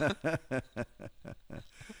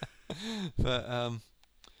 But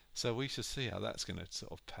so we shall see how that's going to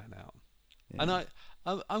sort of pan out. Yeah. And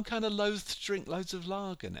I'm kind of loath to drink loads of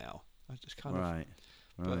lager now. I just kind of right.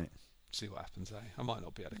 But see what happens. I might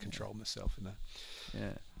not be able to control myself in that.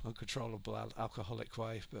 Yeah. uncontrollable alcoholic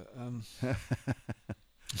way. But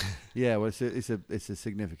Yeah, well, it's a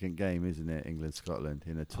significant game, isn't it? England Scotland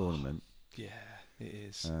in a tournament. Yeah, it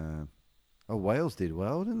is. Wales did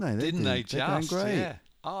well, didn't they? Didn't they They're going just? great. Yeah.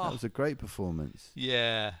 That was a great performance.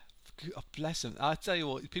 Yeah. God bless him. I tell you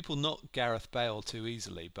what, people knock Gareth Bale too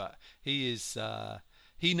easily, but he is.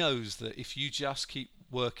 He knows that if you just keep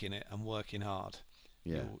working it and working hard,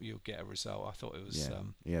 you'll get a result. I thought it was. Yeah,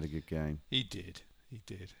 he had a good game. He did,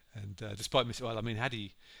 and despite missing, well, I mean, had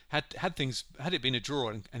it been a draw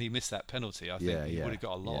and he missed that penalty, I think he would have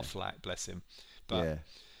got a lot of flack. Bless him. But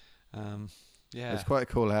it's quite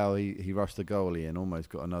cool how he rushed the goalie and almost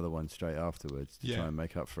got another one straight afterwards to try and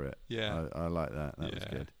make up for it. Yeah, I like that. That was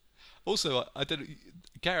good. Also, I don't know,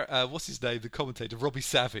 Garrett, what's his name? The commentator, Robbie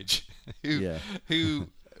Savage, who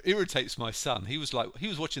irritates my son. He was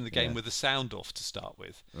watching the game with the sound off to start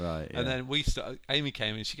with, right? And then Amy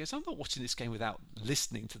came in and she goes, "I'm not watching this game without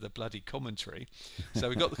listening to the bloody commentary." So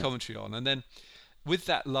we got the commentary on, and then with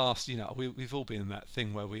that last, we've all been in that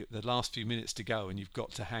thing where the last few minutes to go and you've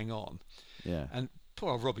got to hang on. Yeah. And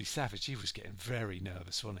poor old Robbie Savage, he was getting very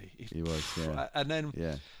nervous, wasn't he? He was. Yeah. And then.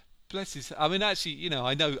 Yeah. Bless his. I mean, actually,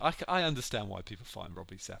 I understand why people find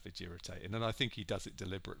Robbie Savage irritating, and I think he does it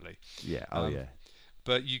deliberately. Yeah.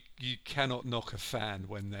 But you cannot knock a fan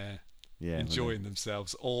when they're enjoying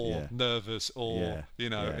themselves or nervous or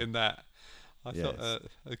in that. I thought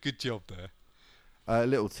a good job there. A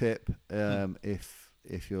little tip: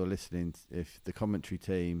 if you're listening, if the commentary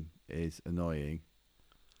team is annoying,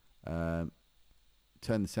 turn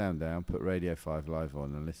the sound down, put Radio 5 Live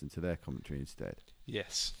on, and listen to their commentary instead.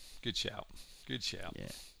 Yes, good shout.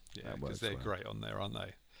 Yeah, because they're great on there, aren't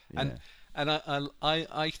they? Yeah. And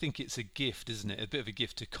I think it's a gift, isn't it? A bit of a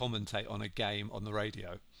gift to commentate on a game on the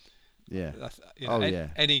radio. Yeah.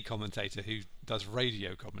 Any commentator who does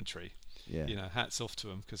radio commentary, hats off to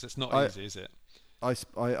them, because it's not easy, is it? I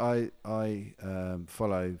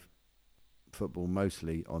follow football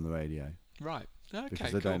mostly on the radio. Right. Okay.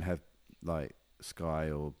 Because I don't have like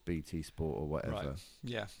Sky or BT Sport or whatever. Right.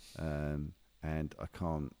 Yeah. And I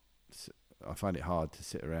find it hard to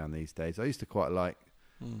sit around these days. I used to quite like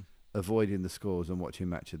avoiding the scores and watching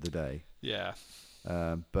Match of the Day. Yeah.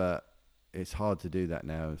 But it's hard to do that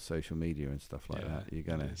now with social media and stuff like that. You're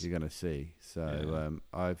gonna see. So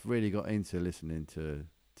I've really got into listening to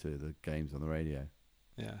the games on the radio.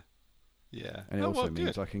 Yeah. Yeah. And it also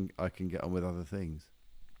means I can get on with other things.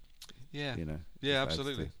 Yeah. Yeah,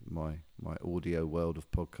 absolutely. My audio world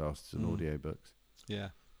of podcasts and audiobooks. Yeah.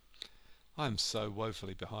 I'm so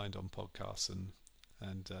woefully behind on podcasts and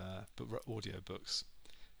audiobooks.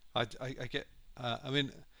 I get. I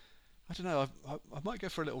mean, I don't know. I might go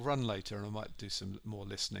for a little run later, and I might do some more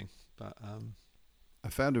listening. But I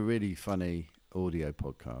found a really funny audio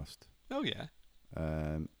podcast. Oh yeah.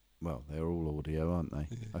 Well, they're all audio, aren't they?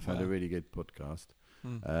 Yeah, I found a really good podcast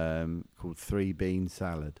called 3 Bean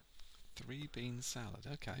Salad. 3 Bean Salad.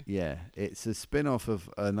 Okay. Yeah, it's a spin-off of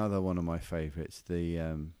another one of my favourites.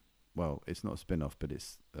 Well, it's not a spin-off, but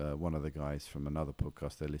it's one of the guys from another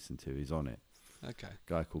podcast I listen to is on it. Okay. A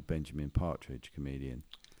guy called Benjamin Partridge, comedian.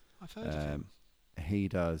 I've heard of him. He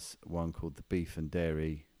does one called the Beef and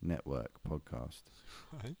Dairy Network podcast,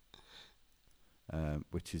 right?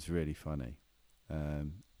 Which is really funny.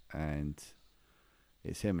 And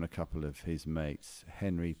it's him and a couple of his mates,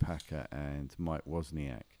 Henry Packer and Mike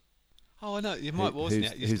Wozniak. Oh, I know. Mike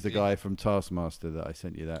Wozniak. Who's the guy from Taskmaster that I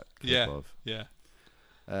sent you that clip of? Yeah.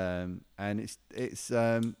 And it's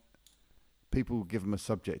people give them a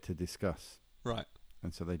subject to discuss. Right.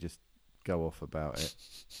 And so they just go off about it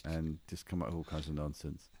and just come up with all kinds of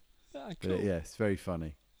nonsense. Ah, cool. But it's very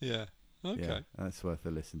funny. Yeah. Okay. Yeah, that's worth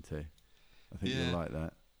a listen to. I think you'll like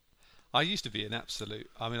that. I used to be an absolute.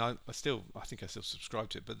 I mean, I think I still subscribe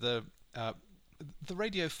to it. But the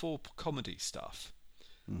Radio 4 comedy stuff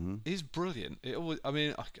is brilliant. It always. I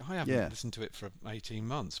mean, I haven't listened to it for 18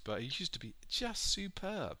 months, but it used to be just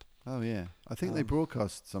superb. Oh yeah, I think they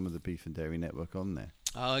broadcast some of the Beef and Dairy Network on there.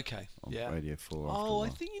 Oh, okay. On Radio 4. Oh, I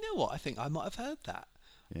think you know what? I think I might have heard that.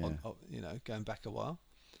 Yeah. Going back a while.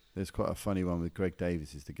 There's quite a funny one with Greg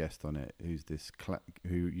Davis is the guest on it, who's this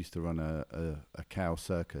who used to run a cow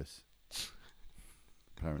circus,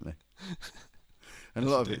 apparently. And a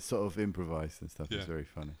lot of it's sort of improvised and stuff. It's very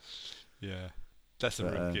funny. Yeah, that's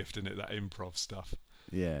a real gift, isn't it? That improv stuff.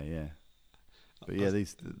 Yeah. But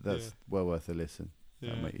that's well worth a listen.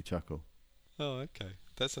 That'll make you chuckle. Oh, okay,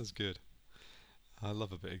 that sounds good. I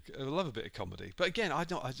love a bit of comedy, but again, I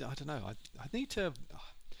don't know. I need to.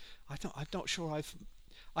 I'm not sure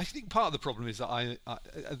I think part of the problem is that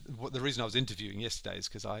the reason I was interviewing yesterday is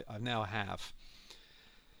because I now have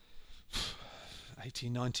 80,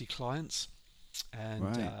 90 clients, and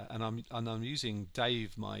Right. I'm using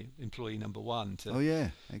Dave, my employee number one, Oh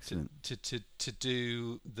yeah, excellent. to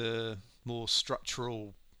do the more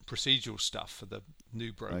structural, procedural stuff for the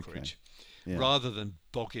new brokerage, Yeah. rather than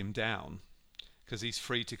bog him down, because he's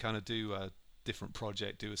free to kind of do a different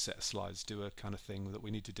project, do a set of slides, do a kind of thing that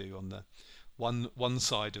we need to do on the one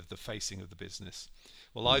side of the facing of the business.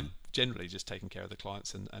 Well, I've generally just taken care of the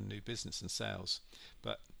clients and new business and sales,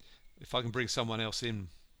 but if I can bring someone else in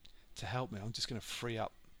to help me, I'm just going to free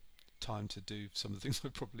up time to do some of the things I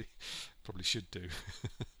probably should do,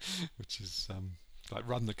 which is like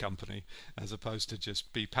run the company as opposed to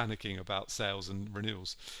just be panicking about sales and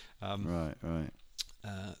renewals. Right.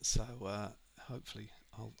 So hopefully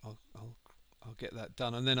I'll get that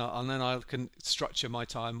done, and then I can structure my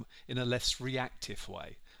time in a less reactive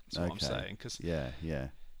way. That's what I'm saying. Because Yeah.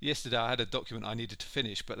 yesterday I had a document I needed to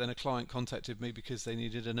finish, but then a client contacted me because they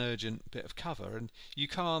needed an urgent bit of cover, and you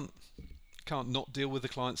can't not deal with the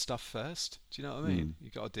client stuff first. Do you know what I mean? You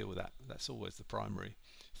got to deal with that. That's always the primary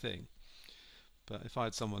thing. But if I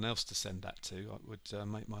had someone else to send that to, it would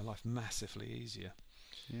make my life massively easier.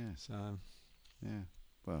 Yeah. So Yeah.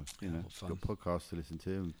 Well, what fun. got podcasts to listen to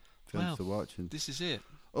and films to watch, and this is it.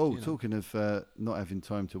 talking of not having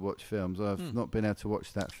time to watch films, I've not been able to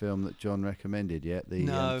watch that film that John recommended yet. The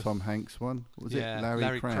Tom Hanks one. Was it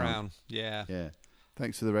Larry Crown? Yeah.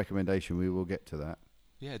 Thanks for the recommendation. We will get to that.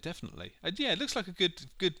 Yeah, definitely. And yeah, it looks like a good.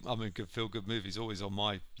 I mean, good feel-good movie's always on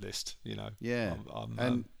my list. Yeah,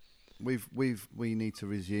 and we need to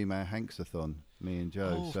resume our Hanksathon, me and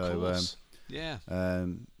Joe. Of course. Yeah.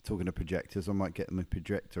 Talking of projectors, I might get my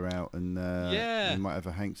projector out and we might have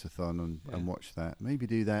a Hanksathon and watch that. Maybe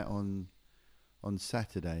do that on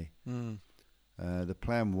Saturday. The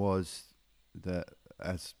plan was that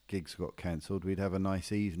as gigs got cancelled, we'd have a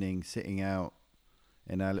nice evening sitting out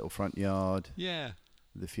in our little front yard. Yeah.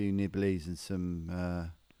 With a few nibblies and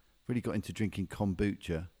some. Really got into drinking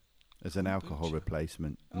kombucha as an alcohol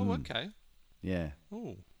replacement. Oh, okay. Yeah.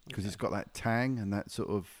 Oh. Because it's got that tang and that sort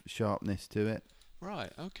of sharpness to it.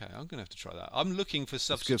 Right. Okay. I'm gonna have to try that. I'm looking for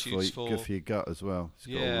substitutes good for your gut as well. It's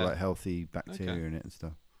got all like healthy bacteria in it and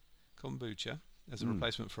stuff. Kombucha as a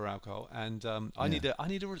replacement for alcohol, and I need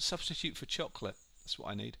a substitute for chocolate. That's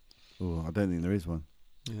what I need. Oh, I don't think there is one.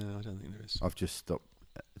 Yeah, I don't think there is. I've just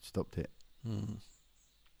stopped it.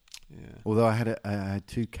 Yeah. Although I had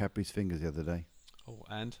 2 Cadbury's fingers the other day. Oh,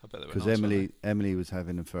 and I bet they were because nice, Emily was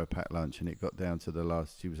having them for a packed lunch, and it got down to the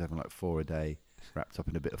last. She was having like 4 a day, wrapped up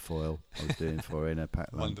in a bit of foil. I was doing for her in a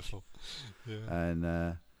packed lunch. Wonderful. Yeah.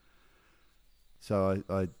 And so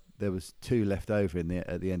I there was 2 left over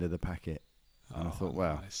at the end of the packet, and I thought,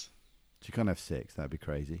 wow, she can't have 6. That'd be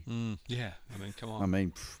crazy. Yeah, I mean, come on. I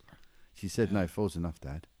mean, she said no, 4's enough,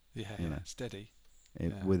 Dad. Yeah, steady.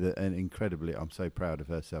 With an incredibly, I'm so proud of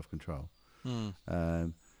her self-control. And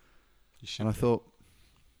I thought,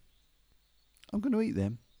 I'm going to eat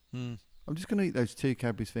them. I'm just going to eat those 2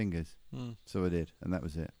 Cadbury's fingers. So I did, and that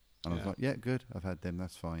was it. And I was like, yeah, good. I've had them.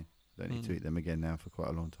 That's fine. Don't need to eat them again now for quite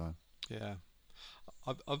a long time. Yeah.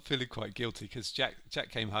 I'm feeling quite guilty because Jack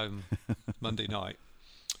came home Monday night,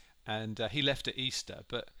 and he left at Easter,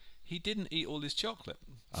 but he didn't eat all his chocolate.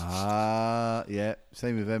 Yeah.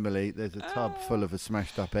 Same with Emily. There's a tub full of a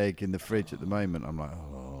smashed up egg in the fridge at the moment. I'm like,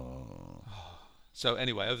 oh. So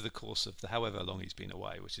anyway, over the course of however long he's been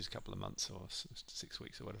away, which is a couple of months or 6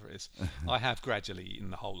 weeks or whatever it is, I have gradually eaten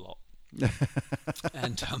the whole lot.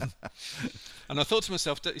 and I thought to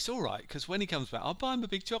myself, it's all right, because when he comes back, I'll buy him a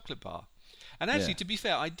big chocolate bar. And actually, to be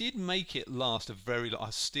fair, I did make it last a very long. I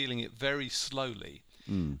was stealing it very slowly.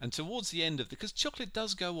 And towards the end of because chocolate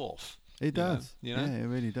does go off. It does. You know? Yeah, it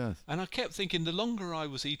really does. And I kept thinking, the longer I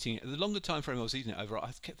was eating it, the longer time frame I was eating it over,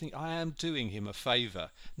 I kept thinking, I am doing him a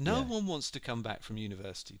favour. No one wants to come back from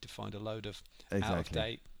university to find a load of out of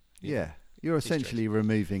date. You're essentially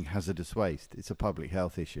removing hazardous waste. It's a public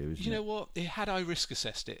health issue, isn't it? You know what? Had I risk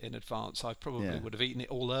assessed it in advance, I probably would have eaten it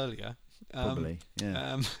all earlier. Probably,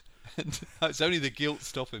 yeah. And it's only the guilt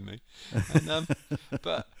stopping me.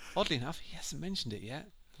 But oddly enough, he hasn't mentioned it yet.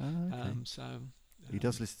 Oh, okay. He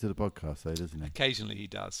does listen to the podcast, though, doesn't he? Occasionally, he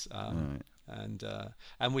does. Right.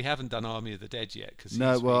 And we haven't done Army of the Dead yet because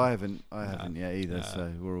I haven't yet either.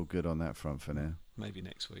 So we're all good on that front for now. Maybe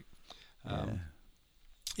next week.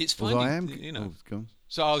 It's Although finding, I am.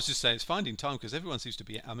 So I was just saying, it's finding time because everyone seems to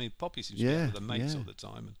be. I mean, Poppy seems to be out with her mates all the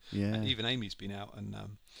time, and even Amy's been out and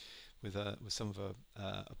with some of her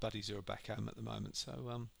buddies who are back home at the moment.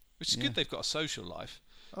 So which is good. They've got a social life.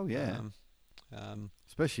 Oh yeah.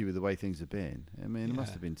 Especially with the way things have been. I mean, it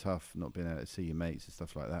must have been tough not being able to see your mates and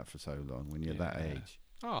stuff like that for so long when you're that age.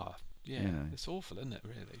 Oh, yeah. It's awful, isn't it,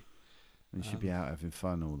 really? And you should be out having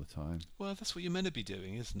fun all the time. Well, that's what you're meant to be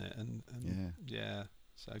doing, isn't it? And Yeah.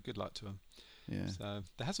 So good luck to them. Yeah. So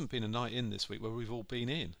there hasn't been a night in this week where we've all been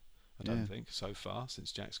in. I don't Yeah. think so far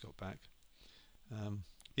since Jack's got back.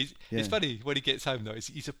 It's Yeah. funny when he gets home though.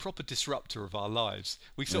 He's a proper disruptor of our lives.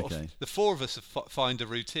 We sort Okay. of the four of us find a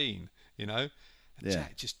routine, you know. And Yeah.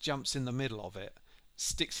 Jack just jumps in the middle of it,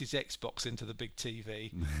 sticks his Xbox into the big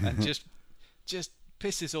TV, and just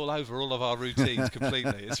pisses all over all of our routines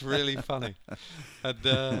completely. It's really funny. And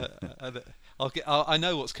I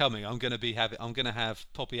know what's coming. I'm going to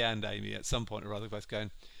have Poppy and Amy at some point or other both going,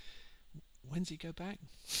 when's he go back?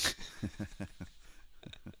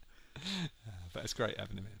 But it's great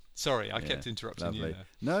having him here. Sorry, I kept interrupting lovely. you there.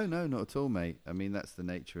 No, not at all, mate. I mean, that's the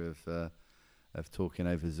nature of talking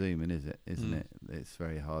over Zoom, isn't it? It's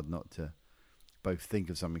very hard not to both think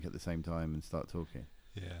of something at the same time and start talking.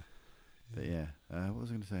 Yeah. But yeah, what was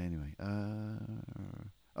I going to say anyway?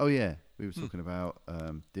 Oh yeah, we were talking about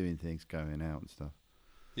doing things, going out and stuff.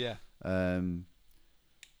 Yeah.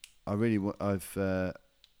 I've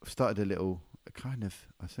started a little kind of.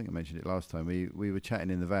 I think I mentioned it last time. We were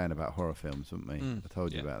chatting in the van about horror films, weren't we? I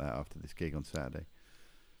told you about that after this gig on Saturday.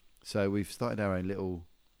 So we've started our own little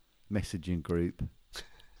messaging group.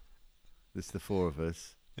 There's the four of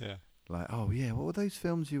us. Yeah. Like, oh yeah, what were those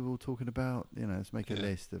films you were all talking about? You know, let's make a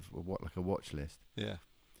list of like a watch list. Yeah.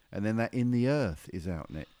 And then that In the Earth is out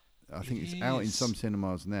next. I think it's out in some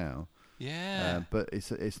cinemas now. Yeah. But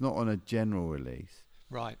it's not on a general release.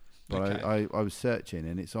 Right. But Okay. I was searching,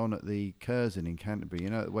 and it's on at the Curzon in Canterbury. You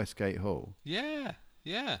know, at Westgate Hall. Yeah.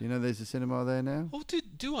 Yeah. You know, there's a cinema there now. Oh,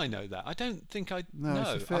 do I know that? I don't think I No, know. it's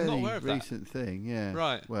a I'm not fairly aware of recent thing. Yeah.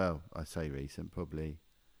 Right. Well, I say recent, probably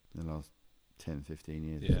in the last 10, 15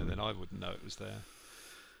 years. that. Yeah. Then I wouldn't know it was there.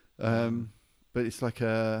 But it's like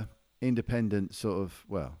a independent sort of,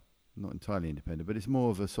 well, not entirely independent, but it's more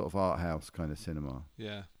of a sort of art house kind of cinema.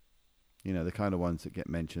 Yeah. You know, the kind of ones that get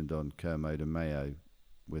mentioned on Kermode and Mayo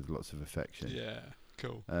with lots of affection. Yeah.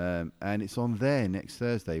 Cool. And it's on there next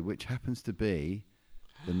Thursday, which happens to be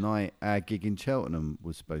the night our gig in Cheltenham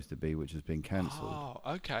was supposed to be, which has been cancelled. Oh,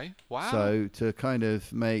 okay. Wow. So to kind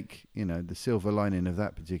of make, you know, the silver lining of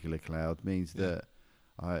that particular cloud means that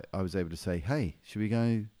I was able to say, hey, should we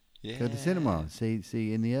go to the cinema and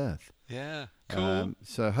see In the Earth? Yeah. Cool.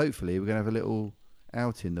 So hopefully we're going to have a little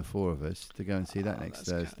outing, the four of us, to go and see that next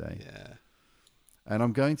that's Thursday. Yeah. And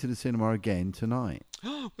I'm going to the cinema again tonight.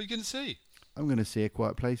 What are you going to see? I'm going to see A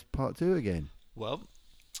Quiet Place Part 2 again Well,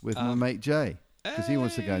 with my mate Jay. Because he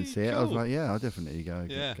wants to go and see it. I was cool. like, yeah, I'll definitely go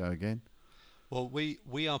again. Well,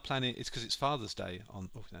 we are planning. It's because it's Father's Day on.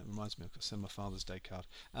 Oh, that reminds me. I've got to send my Father's Day card.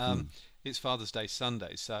 It's Father's Day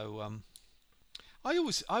Sunday, so I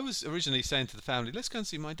was originally saying to the family, let's go and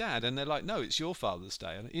see my dad, and they're like, no, it's your Father's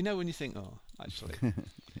Day. And you know when you think, oh, actually,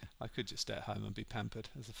 I could just stay at home and be pampered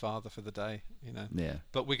as a father for the day, you know. Yeah.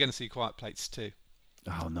 But we're going to see Quiet Place too.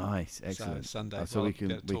 Oh, nice, excellent. Sunday. Oh, so Well,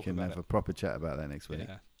 we can have a proper chat about that next week.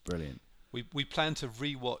 Yeah. Brilliant. We plan to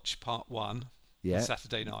rewatch part 1 on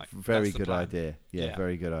Saturday night. Very That's the good plan. idea. Yeah,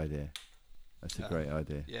 very good idea. That's a great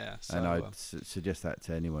idea. Yeah. So, And I'd suggest that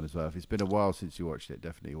to anyone as well. If it's been a while since you watched it,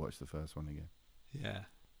 definitely watch the first one again. Yeah.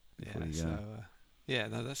 Before Yeah. you So go.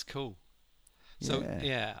 no, that's cool. So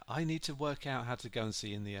Yeah. I need to work out how to go and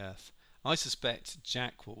see In the Earth. I suspect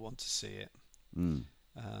Jack will want to see it.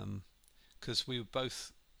 Because we were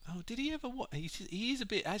both. Oh, did he ever watch? He is a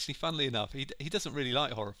bit. Actually, funnily enough, he doesn't really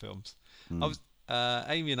like horror films.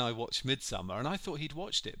 Amy and I watched Midsummer, and I thought he'd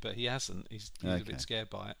watched it, but he hasn't. He's a bit scared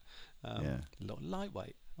by it.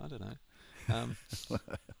 Lightweight. I don't know.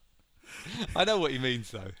 I know what he means,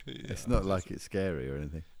 though. It's not like it's scary or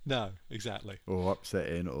anything. No, exactly. Or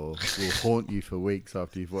upsetting, or will haunt you for weeks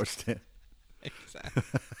after you've watched it. Exactly.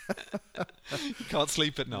 You can't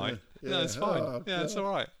sleep at night. No, it's fine. It's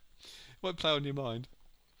all right. Won't play on your mind.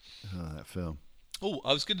 Oh, that film. Oh,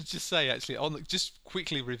 I was going to just say actually, just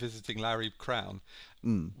quickly revisiting Larry Crown,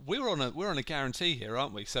 we're on a guarantee here,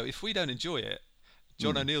 aren't we? So if we don't enjoy it,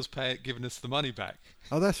 John O'Neill's giving us the money back.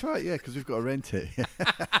 Oh, that's right. Yeah, because we've got to rent it.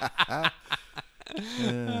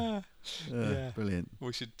 Brilliant.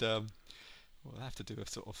 We should. We'll have to do a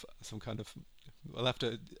sort of some kind of. We'll have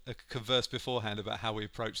to converse beforehand about how we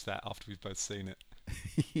approach that after we've both seen it.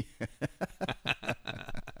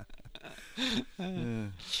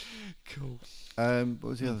 Cool. What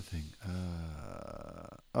was the other thing?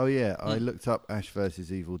 I looked up Ash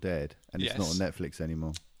versus Evil Dead, and it's not on Netflix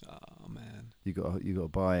anymore. Oh man, you got to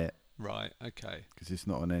buy it. Right. Okay. Because it's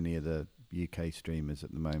not on any of the UK streamers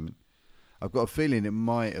at the moment. I've got a feeling it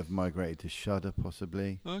might have migrated to Shudder,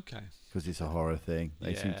 possibly. Okay. Because it's a horror thing.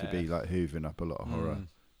 They seem to be like hoovering up a lot of horror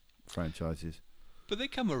franchises. But they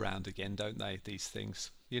come around again, don't they? These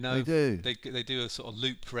things, They do. They do a sort of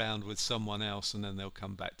loop round with someone else, and then they'll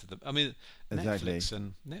come back to them. I mean, Exactly.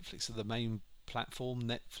 Netflix are the main platform.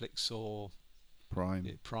 Netflix or Prime.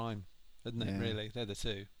 Prime, isn't it? Yeah. Really, they're the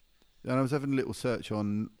two. And I was having a little search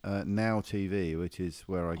on Now TV, which is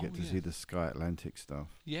where I get Oh, to yeah. see the Sky Atlantic stuff.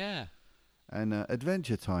 Yeah. And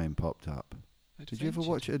Adventure Time popped up. Did you ever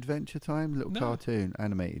watch Adventure Time? Little No. cartoon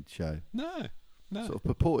animated show. No. Sort of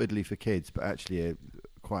purportedly for kids, but actually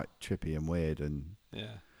quite trippy and weird. And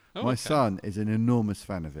Yeah. Oh, my okay. son is an enormous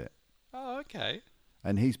fan of it. Oh, okay.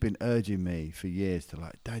 And he's been urging me for years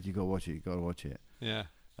to Dad, you got to watch it, you got to watch it. Yeah.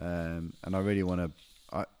 And I really want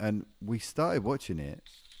to. And we started watching it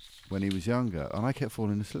when he was younger, and I kept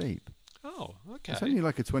falling asleep. Oh, okay. It's only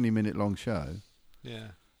like a 20-minute long show. Yeah.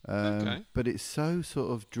 Um, Okay. But it's so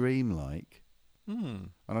sort of dreamlike. Hmm.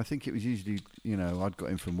 And I think it was usually, I'd got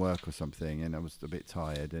in from work or something and I was a bit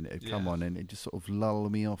tired and it'd come Yeah. on and it just sort of lull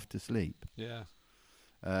me off to sleep. Yeah.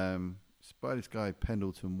 It's by this guy,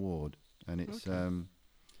 Pendleton Ward, and it's Okay.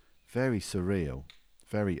 very surreal,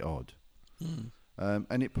 very odd. Hmm.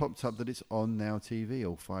 And it popped up that it's on Now TV,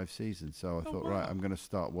 all 5 seasons. So I thought, right, wow. I'm going to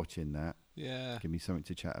start watching that. Yeah. Give me something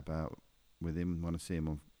to chat about with him when I see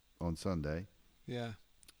him on Sunday. Yeah.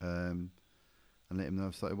 And let him know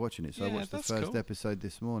I've started watching it. So I Yeah, watched the that's first cool. episode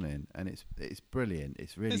this morning, and it's brilliant.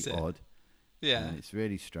 It's really Is it? odd, Yeah. and it's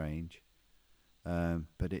really strange.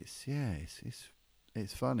 But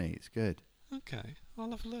it's funny. It's good, Okay.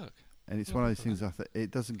 I'll have a look. and it's I'll one of look those things.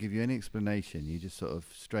 It doesn't give you any explanation. You just sort of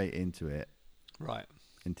straight into it, Right.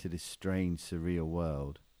 into this strange, surreal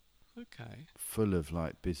world Okay. full of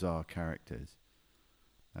like bizarre characters,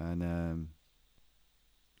 and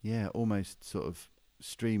almost sort of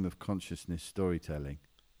stream of consciousness storytelling.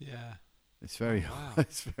 Yeah. It's very Wow.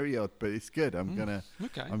 it's very odd, but it's good. I'm gonna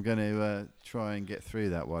Okay. try and get through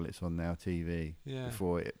that while it's on Now TV Yeah.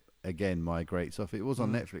 before it again migrates off. It was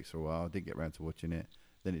on Mm. Netflix for a while. I didn't get around to watching it.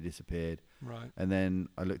 Then it disappeared, Right. and then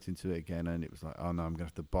I looked into it again, and it was like, oh no, I'm gonna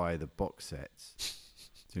have to buy the box sets.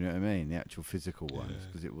 Do you know what I mean? The actual physical ones, Yeah.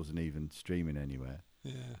 because it wasn't even streaming anywhere.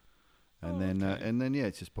 Yeah. And Oh, then okay.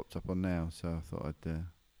 it just popped up on Now. So I thought I'd.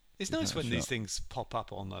 It's give nice that a when these shot. things pop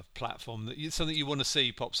up on a platform that something you want to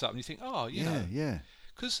see pops up, and you think, oh, you know, Yeah.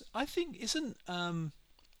 because I think isn't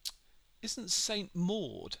Saint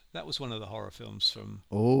Maud? That was one of the horror films from.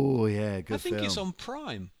 Oh yeah, good I think film. it's on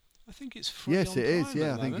Prime. I think it's free. Yes, on it is. Prime Yeah, at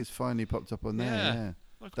I the think moment. it's finally popped up on there. Yeah. Yeah, I'd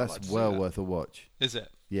quite that's like to see well that. worth a watch. Is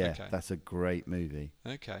it? Yeah, Okay. that's a great movie.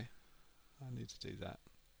 Okay. I need to do that.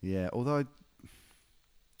 Yeah, although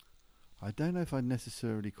I don't know if I'd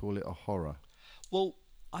necessarily call it a horror. Well,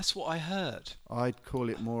 that's what I heard. I'd call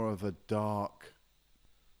it more of a dark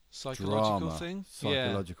Psychological drama, thing.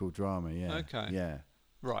 psychological drama. Yeah. Okay. Yeah,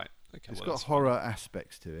 Right. Okay. it's well, got that's horror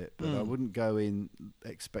aspects to it, but I Mm. wouldn't go in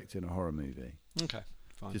expecting a horror movie. fine. Okay.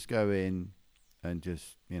 Fine. Just go in and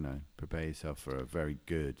just prepare yourself for a very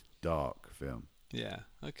good dark film Yeah.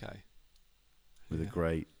 Okay. with Yeah.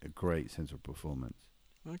 a great sense of performance.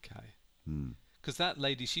 Okay. Hmm. Because that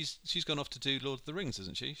lady, she's gone off to do Lord of the Rings,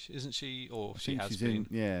 isn't she? Isn't she? Or I she think has she's been.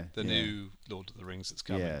 in The new Lord of the Rings that's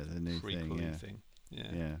coming. Yeah, the new thing, prequel-y yeah. thing.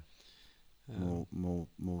 Yeah. Yeah. Um,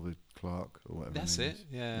 Morvid Clark or whatever. her that's name it. is.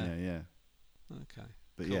 Yeah. Yeah. Okay.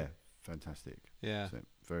 But Cool. yeah, fantastic. Yeah. So,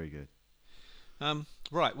 very good.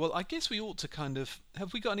 Right. Well, I guess we ought to kind of.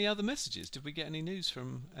 Have we got any other messages? Did we get any news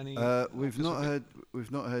from any? We've not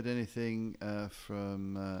heard anything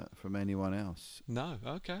from anyone else. No.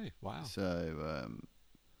 Okay. Wow. So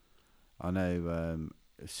I know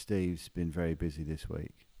Steve's been very busy this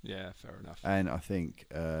week, Yeah. Fair enough. and I think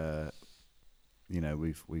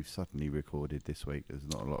we've suddenly recorded this week. There's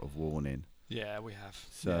not a lot of warning. Yeah, we have.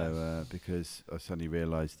 So because I suddenly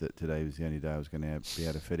realised that today was the only day I was going to be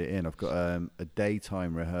able to fit it in. I've got a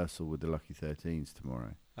daytime rehearsal with the Lucky 13s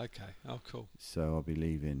tomorrow. Okay. Oh, cool. So I'll be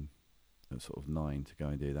leaving at sort of 9 to go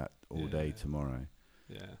and do that all day Yeah. tomorrow.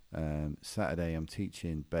 Yeah. Saturday I'm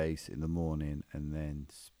teaching bass in the morning and then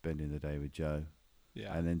spending the day with Joe.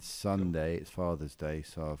 Yeah. And then Sunday it's Father's Day,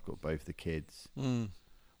 so I've got both the kids. Mm.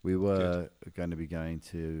 We were going to be going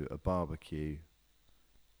to a barbecue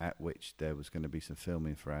at which there was going to be some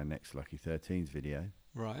filming for our next Lucky 13s video.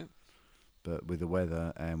 Right. But with the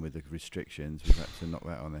weather and with the restrictions, we've had to knock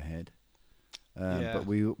that on the head. Yeah. But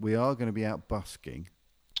we are going to be out busking.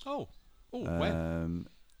 Oh. Oh. When?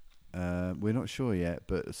 We're not sure yet,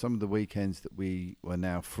 but some of the weekends that we were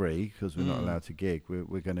now free because we're not allowed to gig,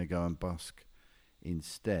 we're going to go and busk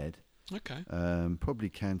instead. Okay. Probably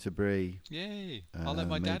Canterbury, Yay. I'll let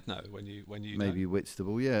my dad know when you maybe know.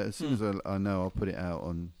 Whitstable. Yeah, as soon as I know, I'll put it out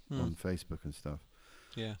on Facebook and stuff.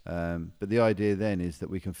 Yeah. But the idea then is that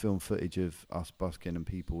we can film footage of us busking and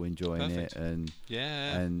people enjoying Perfect. it, and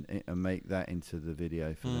Yeah. and make that into the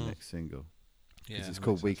video for the next single. Yeah. Because it's that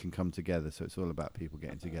called makes We sense. Can Come Together, so it's all about people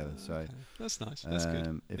getting together. So Okay. That's nice. That's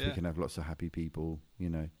good. if Yeah. we can have lots of happy people,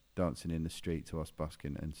 dancing in the street to us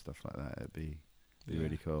busking and stuff like that, it'd be Yeah.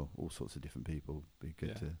 really cool. All sorts of different people. Be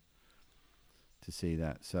good Yeah. to see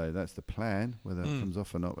that. So that's the plan. Whether it comes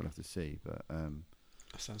off or not, we'll have to see. But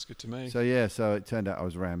That sounds good to me. so yeah, so it turned out I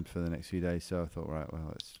was rammed for the next few days. So I thought, right, well,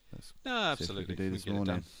 let's No, see if we absolutely. can do We this get it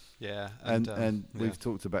morning. done. Yeah. And yeah. we've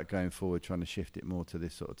talked about going forward, trying to shift it more to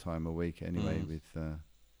this sort of time of week anyway,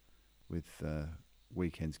 with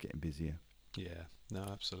weekends getting busier. Yeah. No,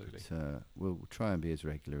 absolutely. But, we'll try and be as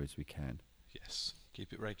regular as we can. Yes.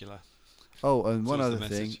 Keep it regular. Oh, and It's one always other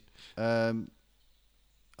the thing, message.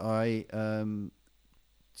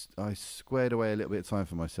 I squared away a little bit of time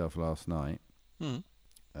for myself last night. Mm.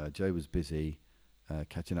 Joe was busy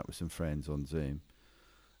catching up with some friends on Zoom.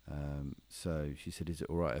 So she said, "Is it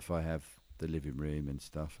all right if I have the living room and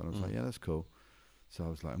stuff?" And I was like, "Yeah, that's cool." So I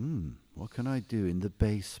was like, what can I do in the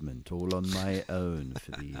basement all on my own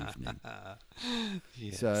for the evening?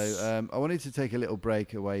 Yes. So I wanted to take a little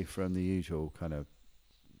break away from the usual kind of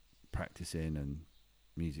practicing and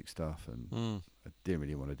music stuff, and I didn't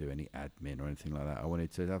really want to do any admin or anything like that. I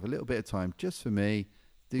wanted to have a little bit of time just for me,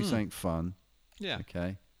 do something fun. Yeah.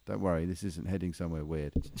 Okay, don't worry, this isn't heading somewhere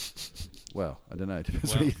weird. Well, I don't know.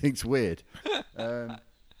 Depends what you think's weird. So,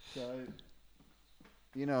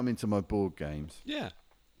 I'm into my board games, Yeah.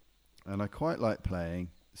 and I quite like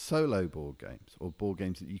playing solo board games, or board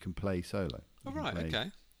games that you can play solo. All You can right. play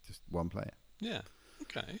Okay. Just one player. Yeah.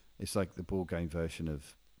 Okay. It's like the board game version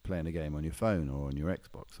of playing a game on your phone or on your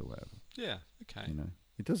Xbox or whatever. Yeah. Okay.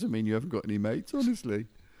 It doesn't mean you haven't got any mates, honestly.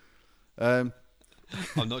 I'm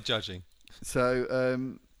not judging.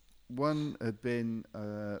 So one had been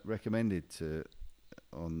recommended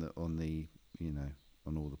on all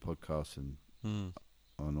the podcasts and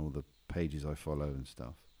on all the pages I follow and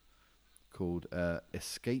stuff, called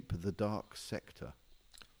Escape the Dark Sector.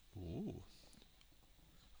 Ooh.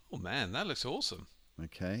 Oh man, that looks awesome.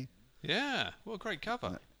 Okay. Yeah. What a great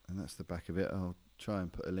cover. And that's the back of it. I'll try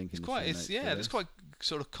and put a link in the show notes for It's this. quite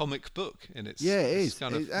sort of comic book in its. Yeah, it it's is.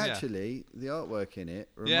 Kind of, Actually, the artwork in it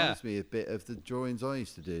reminds me a bit of the drawings I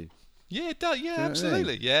used to do. Yeah, it does. Yeah, know what I mean?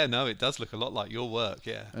 absolutely. Yeah, no, it does look a lot like your work.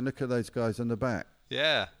 Yeah. And look at those guys on the back.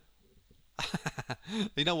 Yeah.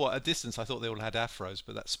 You know what? At distance, I thought they all had afros,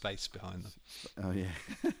 but that's space behind them. Oh,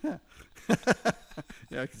 yeah.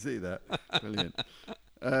 Yeah, I can see that. Brilliant.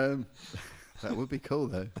 That would be cool,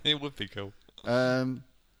 though. It would be cool.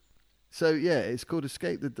 So, yeah, it's called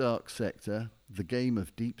Escape the Dark Sector, the game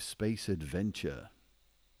of deep space adventure.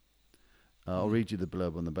 I'll read you the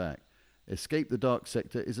blurb on the back. Escape the Dark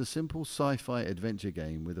Sector is a simple sci-fi adventure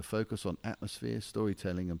game with a focus on atmosphere,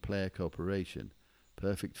 storytelling, and player cooperation.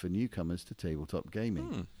 Perfect for newcomers to tabletop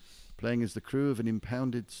gaming. Playing as the crew of an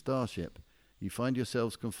impounded starship, you find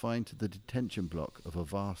yourselves confined to the detention block of a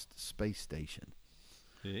vast space station.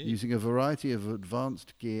 Yeah. Using a variety of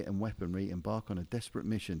advanced gear and weaponry, embark on a desperate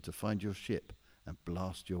mission to find your ship and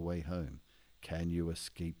blast your way home. Can you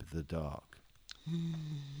escape the dark?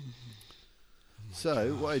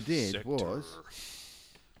 So what I did was,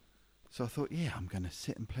 so I thought, yeah, I'm going to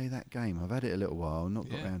sit and play that game. I've had it a little while, not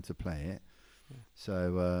got round to play it. Yeah.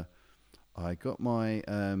 So I got my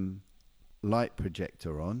light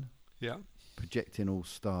projector on, projecting all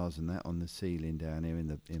stars and that on the ceiling down here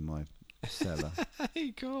in my cellar,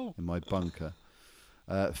 Cool. in my bunker.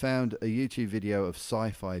 Found a YouTube video of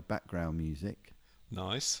sci-fi background music.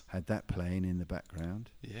 Nice. Had that playing in the background.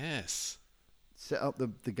 Yes. Set up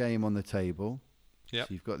the game on the table. Yep.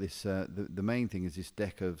 So you've got this. The main thing is this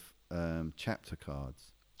deck of chapter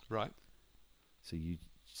cards. Right. So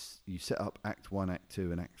you set up Act 1, Act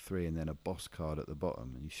 2, and Act 3, and then a boss card at the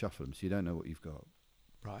bottom, and you shuffle them so you don't know what you've got.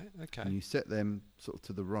 Right. Okay. And you set them sort of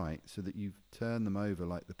to the right so that you turn them over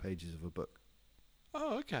like the pages of a book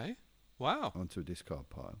Oh, okay. Wow. onto a discard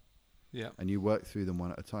pile. Yeah. And you work through them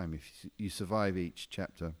one at a time. If you survive each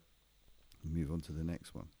chapter, you move on to the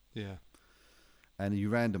next one. Yeah. And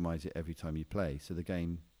you randomize it every time you play, so the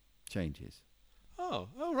game changes. Oh.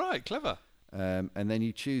 Oh, right. Clever. And then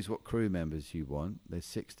you choose what crew members you want. There's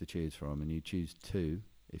 6 to choose from, and you choose 2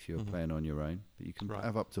 if you're playing on your own. But you can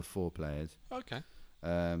have up to 4 players. Okay.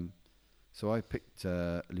 So I picked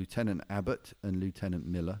Lieutenant Abbott and Lieutenant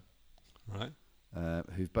Miller, Right.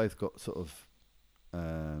 who've both got sort of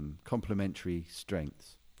complementary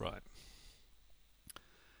strengths. Right.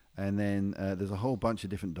 And then there's a whole bunch of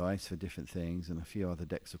different dice for different things, and a few other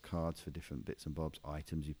decks of cards for different bits and bobs,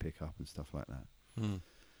 items you pick up and stuff like that.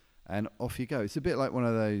 and off you go. It's a bit like one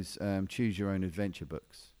of those choose your own adventure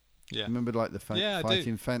books. Yeah. Remember, like the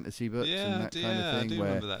fighting fantasy books and that kind of thing. I do where,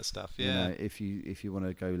 remember that stuff. Yeah. You know, if you want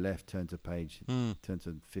to go left, turn to page, turn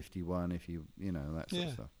to 51. If you know that sort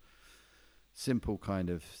of stuff. Simple kind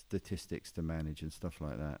of statistics to manage and stuff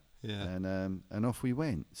like that. Yeah. And off we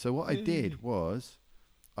went. So what I did was,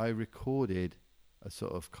 I recorded a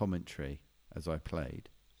sort of commentary as I played.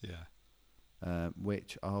 Yeah.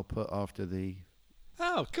 Which I'll put after the.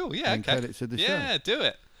 Oh, cool! Yeah. Okay. Credits of the show. Yeah, do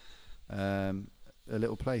it. A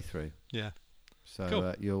little playthrough. Yeah. So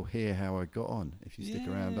cool. You'll hear how I got on if you stick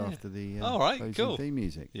around after the all right, closing cool. theme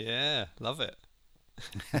music. Yeah, love it.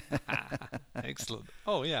 Excellent.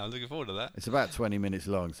 Oh yeah, I'm looking forward to that. It's about 20 minutes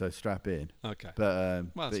long, so strap in. Okay.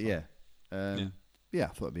 But yeah, I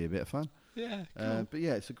thought it'd be a bit of fun. Yeah. Cool. But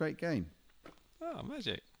yeah, it's a great game. Oh,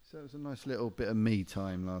 magic. So it was a nice little bit of me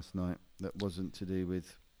time last night that wasn't to do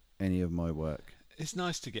with any of my work. It's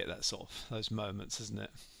nice to get that sort of those moments, isn't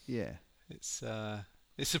it? Yeah. It's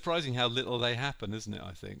surprising how little they happen, isn't it?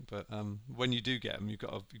 I think, but when you do get them, you've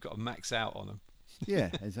got to max out on them.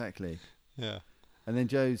 Yeah, exactly. Yeah. And then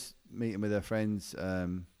Joe's meeting with her friends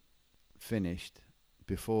finished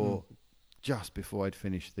just before I'd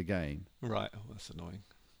finished the game. Right. Oh, that's annoying.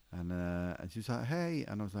 And she was like, "Hey,"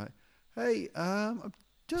 and I was like, "Hey, I'm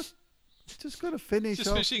just got to finish. Just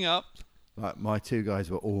off." finishing up. Like my two guys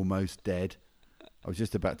were almost dead. I was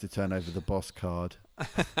just about to turn over the boss card.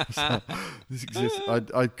 So,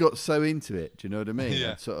 I got so into it. Do you know what I mean?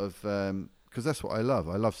 Yeah. I'd sort of because that's what I love.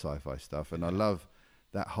 I love sci-fi stuff, and I love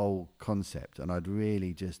that whole concept. And I'd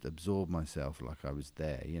really just absorb myself like I was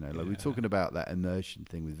there. You know, like we were talking about that immersion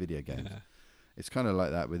thing with video games. Yeah. It's kind of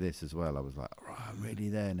like that with this as well. I was like, all right, I'm really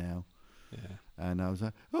there now. Yeah. And I was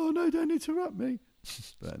like, oh no, don't interrupt me.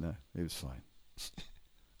 But no, it was fine.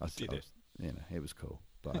 It was cool.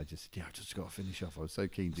 But I just got to finish off. I was so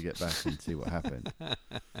keen to get back and see what happened.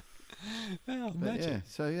 Oh, magic.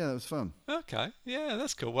 Yeah, that was fun. Okay, yeah,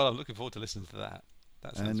 that's cool. Well, I'm looking forward to listening to that.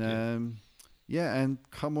 That sounds good. And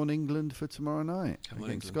come on England for tomorrow night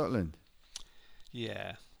against Scotland.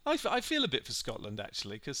 Yeah, I feel a bit for Scotland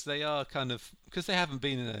actually because they are because they haven't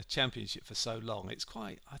been in a championship for so long.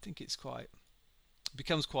 I think it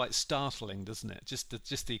becomes quite startling, doesn't it? Just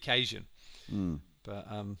the occasion. Mm.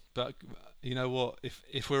 But you know what?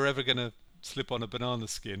 If we're ever going to slip on a banana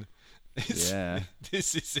skin, this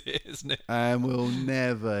is it, isn't it? And we'll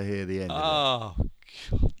never hear the end of it. Oh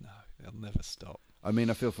God, no! They'll never stop. I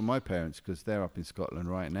mean, I feel for my parents because they're up in Scotland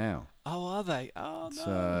right now. Oh, are they? Oh no!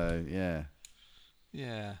 So yeah.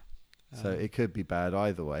 Yeah. So it could be bad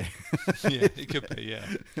either way. Yeah, it could be. Yeah.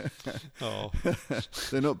 Oh.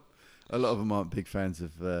 They're not. A lot of them aren't big fans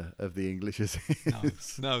of the English.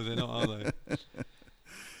 No, they're not, are they?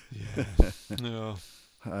 Yeah. No.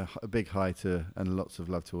 A big hi to and lots of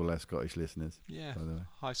love to all our Scottish listeners. Yeah. By the way.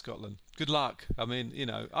 Hi Scotland. Good luck. I mean, you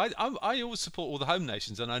know, I always support all the home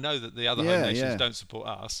nations, and I know that the other home nations don't support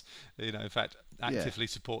us. You know, in fact, actively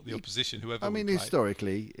support the opposition, whoever. I mean,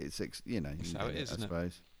 historically, it's that's how it is, I isn't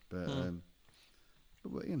suppose. But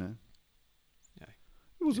you know, yeah,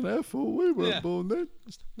 it wasn't our fault. We weren't born then.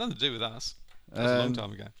 It's nothing to do with us. That was a long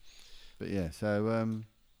time ago. But yeah, so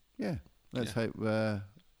let's hope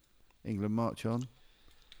England march on.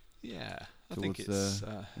 Yeah, I towards, think it's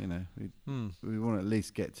we want to at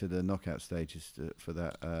least get to the knockout stages for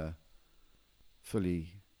that fully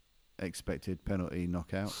expected penalty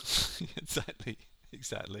knockout. Exactly.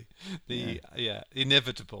 The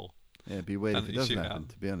inevitable. Yeah, it'd be weird if it doesn't happen.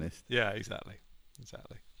 To be honest. Yeah, exactly.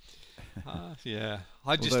 Yeah,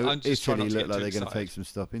 I'm just Italy trying not to look like they're going to take some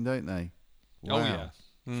stopping, don't they? Wow. Oh yeah.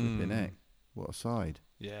 Flipping heck. What a side.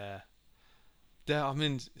 Yeah. I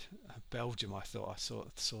mean, Belgium. I thought I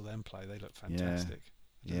saw them play. They look fantastic.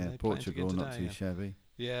 Yeah, Portugal not too shabby.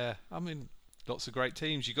 Yeah, I mean, lots of great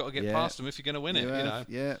teams. You got to get past them if you're going to win it. You know.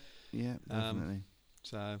 Yeah, definitely.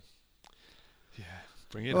 So, yeah,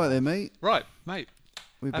 bring it. All right then, mate. Right, mate.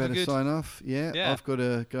 We better sign off. Yeah, I've got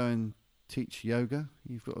to go and teach yoga.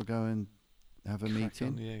 You've got to go and have a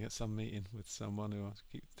meeting. Yeah, get some meeting with someone who I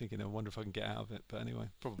keep thinking, I wonder if I can get out of it. But anyway,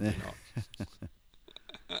 probably not.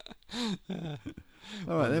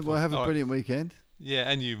 All right then. Well, have a brilliant weekend. Yeah,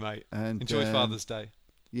 and you, mate. And enjoy Father's Day.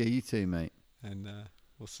 Yeah, you too, mate. And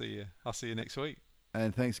we'll see you. I'll see you next week.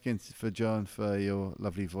 And thanks again for John for your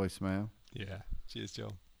lovely voicemail. Yeah. Cheers,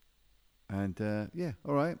 John. And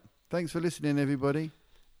all right. Thanks for listening, everybody.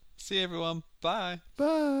 See you, everyone. Bye.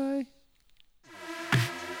 Bye.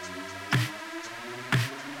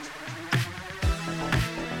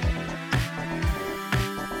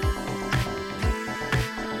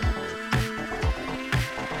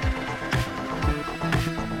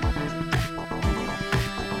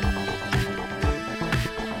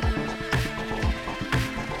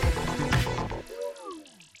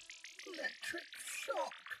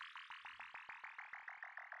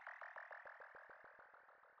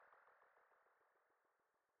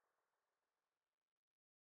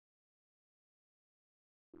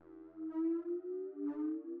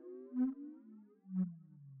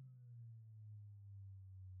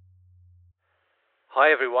 Hi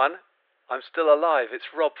everyone, I'm still alive. It's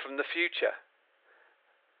Rob from the future.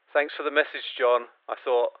 Thanks for the message, John. I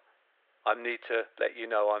thought I need to let you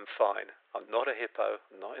know I'm fine. I'm not a hippo,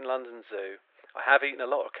 I'm not in London Zoo. I have eaten a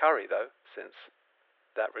lot of curry though, since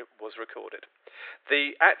that was recorded.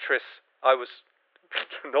 The actress I was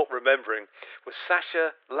not remembering was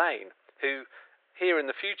Sasha Lane, who here in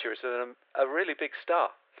the future is a really big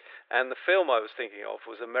star. And the film I was thinking of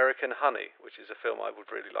was American Honey, which is a film I would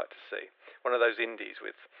really like to see. One of those indies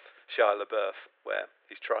with Shia LaBeouf, where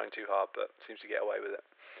he's trying too hard but seems to get away with it.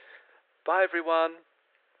 Bye, everyone.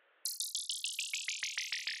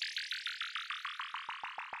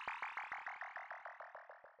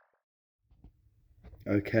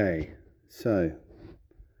 Okay, so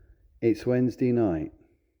it's Wednesday night.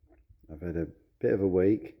 I've had a bit of a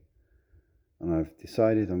week, and I've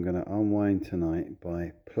decided I'm going to unwind tonight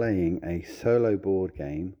by playing a solo board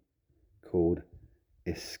game called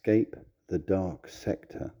Escape the Dark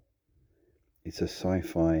Sector. It's a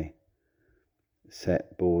sci-fi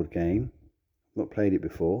set board game. I've not played it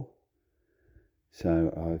before,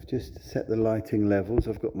 so I've just set the lighting levels.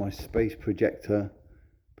 I've got my space projector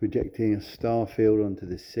projecting a star field onto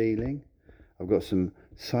the ceiling. I've got some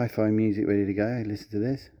sci-fi music ready to go. Listen to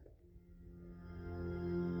this.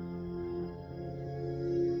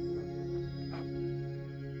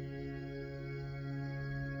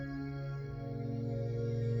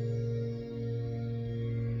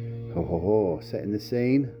 Setting the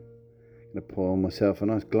scene. I'm going to pour myself a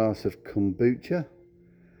nice glass of kombucha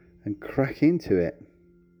and crack into it.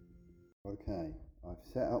 Okay, I've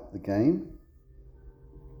set up the game.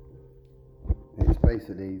 It's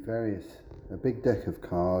basically a big deck of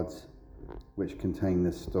cards which contain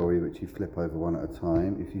the story, which you flip over one at a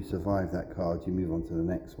time. If you survive that card, you move on to the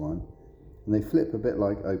next one. And they flip a bit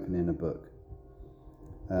like opening a book.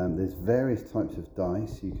 There's various types of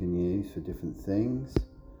dice you can use for different things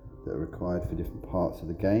that are required for different parts of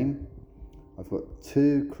the game. I've got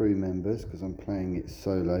 2 crew members because I'm playing it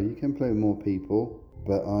solo. You can play with more people,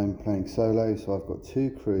 but I'm playing solo, so I've got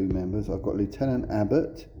 2 crew members. I've got Lieutenant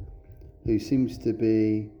Abbott, who seems to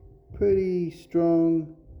be pretty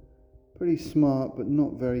strong, pretty smart, but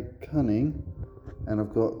not very cunning. And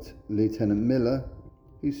I've got Lieutenant Miller,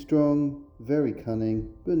 who's strong, very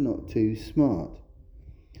cunning, but not too smart.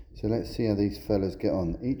 So let's see how these fellas get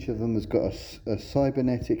on. Each of them has got a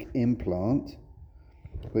cybernetic implant,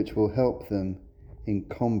 which will help them in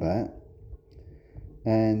combat.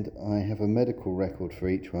 And I have a medical record for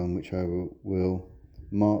each one, which I will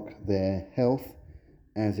mark their health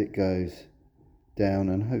as it goes down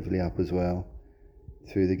and hopefully up as well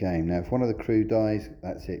through the game. Now, if one of the crew dies,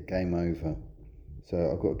 that's it, game over.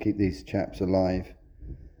 So I've got to keep these chaps alive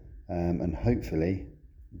and hopefully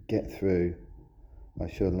get through. I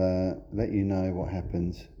shall let you know what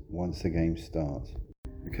happens once the game starts.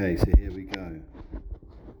 Okay, so here we go.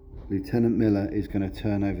 Lieutenant Miller is going to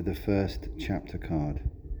turn over the first chapter card.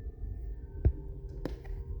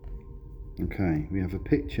 Okay, we have a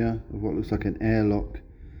picture of what looks like an airlock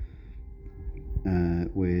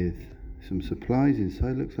with some supplies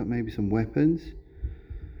inside. Looks like maybe some weapons.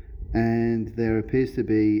 And there appears to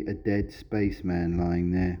be a dead spaceman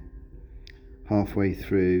lying there halfway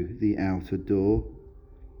through the outer door.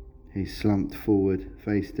 He's slumped forward,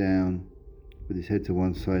 face down, with his head to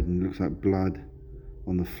one side, and it looks like blood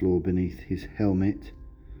on the floor beneath his helmet.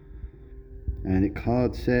 And the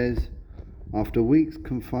card says, after weeks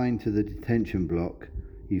confined to the detention block,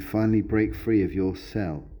 you finally break free of your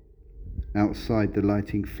cell. Outside, the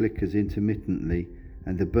lighting flickers intermittently,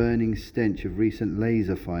 and the burning stench of recent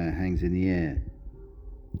laser fire hangs in the air.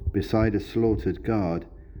 Beside a slaughtered guard,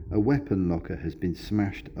 a weapon locker has been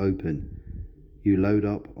smashed open. You load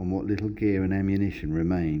up on what little gear and ammunition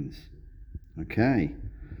remains. Okay.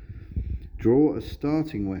 Draw a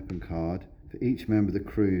starting weapon card for each member of the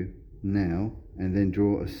crew now, and then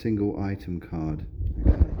draw a single item card.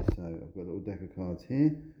 Okay, so I've got a little deck of cards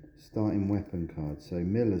here. Starting weapon card. So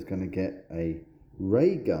Miller's going to get a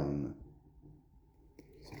ray gun.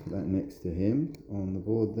 Let's put that next to him on the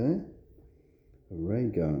board there. A ray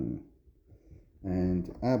gun.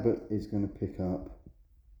 And Abbott is going to pick up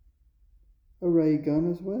a ray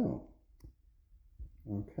gun as well.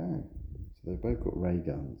 Okay, so they've both got ray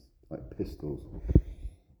guns, like pistols.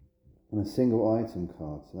 And a single item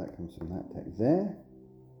card, so that comes from that deck there.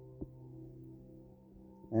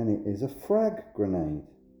 And it is a frag grenade.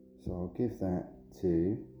 So I'll give that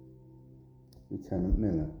to Lieutenant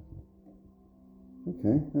Miller.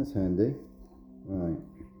 Okay, that's handy. Right,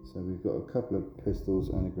 so we've got a couple of pistols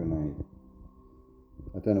and a grenade.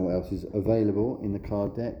 I don't know what else is available in the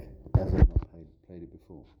card deck, as I've not played it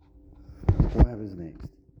before. What happens next?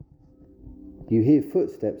 You hear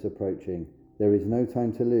footsteps approaching. There is no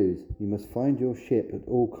time to lose. You must find your ship at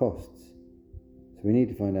all costs. So we need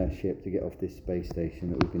to find our ship to get off this space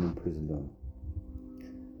station that we've been imprisoned on.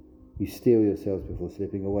 You steel yourselves before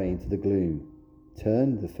slipping away into the gloom.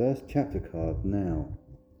 Turn the first chapter card now.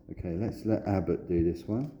 Okay, let's let Abbott do this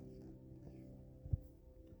one.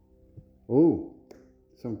 Oh,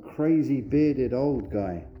 some crazy bearded old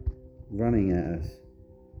guy running at us.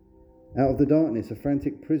 Out of the darkness, a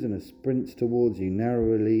frantic prisoner sprints towards you,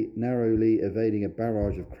 narrowly evading a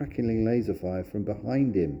barrage of crackling laser fire from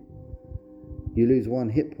behind him. You lose 1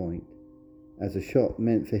 hit point as a shot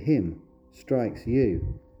meant for him strikes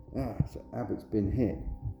you. So Abbott's been hit.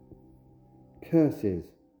 Curses.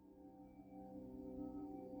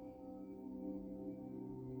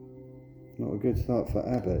 Not a good start for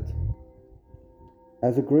Abbott.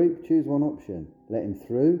 As a group, choose one option. Let him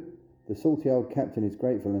through. The salty old captain is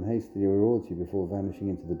grateful and hastily rewards you before vanishing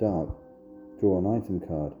into the dark. Draw an item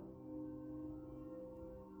card.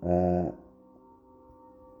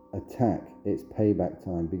 Attack. It's payback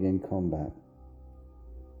time. Begin combat.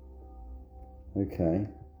 Okay.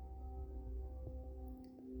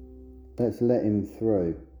 Let's let him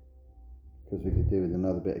through. Because we could do with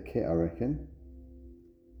another bit of kit, I reckon.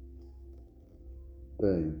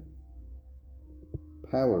 Boom.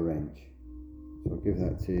 Power wrench. So I'll give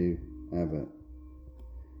that to Abbott.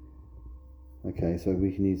 Okay, so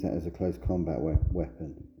we can use that as a close combat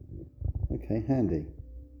weapon. Okay, handy.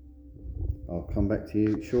 I'll come back to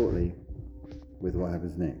you shortly with what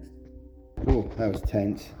happens next. Oh, that was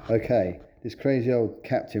tense. Okay, this crazy old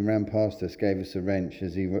captain ran past us, gave us a wrench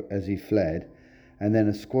as he fled, and then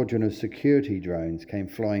a squadron of security drones came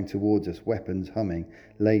flying towards us, weapons humming,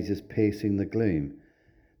 lasers piercing the gloom.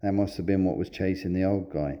 That must have been what was chasing the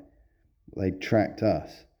old guy. They tracked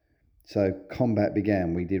us. So combat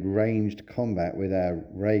began. We did ranged combat with our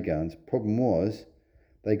ray guns. Problem was,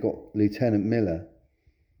 they got Lieutenant Miller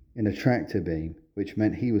in a tractor beam, which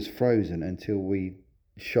meant he was frozen until we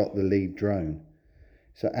shot the lead drone.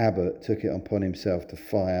 So Abbott took it upon himself to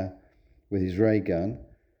fire with his ray gun.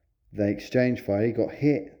 They exchanged fire. He got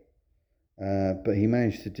hit, but he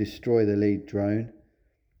managed to destroy the lead drone.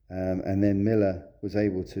 And then Miller was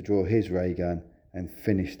able to draw his ray gun and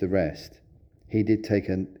finish the rest. He did take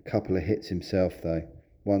a couple of hits himself though,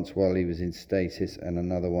 once while he was in stasis and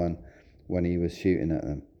another one when he was shooting at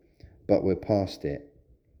them. But we're past it.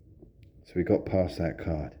 So we got past that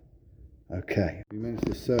card. Okay. We managed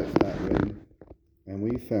to search that room and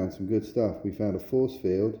we found some good stuff. We found a force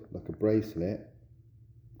field, like a bracelet,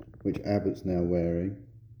 which Abbott's now wearing,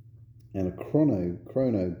 and a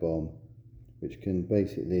chrono bomb, which can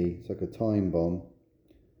basically, it's like a time bomb.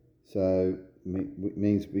 So it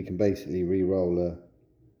means we can basically re-roll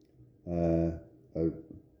a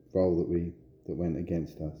roll that went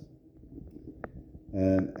against us.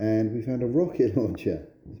 And we found a rocket launcher,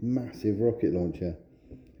 this massive rocket launcher.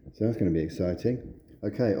 So that's going to be exciting.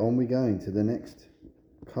 Okay, on we go to the next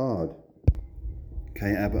card.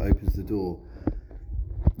 Okay, Abbott opens the door.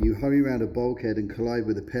 You hurry around a bulkhead and collide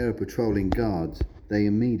with a pair of patrolling guards. They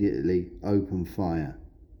immediately open fire.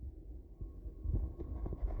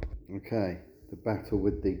 Okay, the battle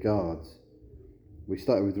with the guards. We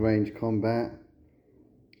started with range combat.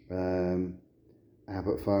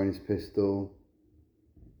 Abbott firing his pistol,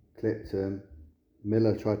 clipped them.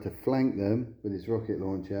 Miller tried to flank them with his rocket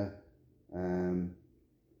launcher.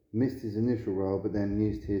 Missed his initial roll, but then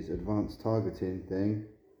used his advanced targeting thing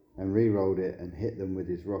and re-rolled it and hit them with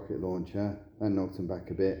his rocket launcher. That knocked them back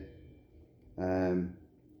a bit. Then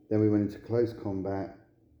we went into close combat.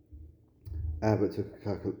 Abbott took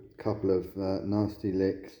a couple of nasty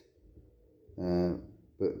licks,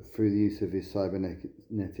 but through the use of his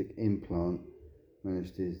cybernetic implant,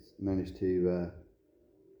 managed to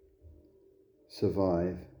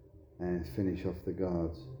survive and finish off the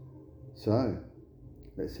guards. So,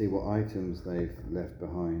 let's see what items they've left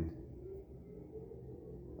behind.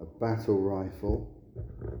 A battle rifle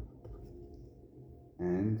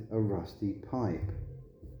and a rusty pipe.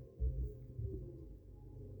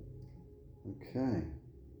 Okay,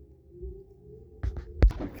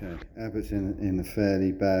 Abbott's in a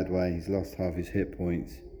fairly bad way. He's lost half his hit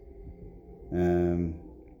points.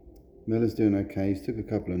 Miller's doing okay. He's took a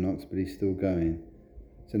couple of knocks, but he's still going.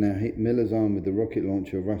 So now Miller's armed with the rocket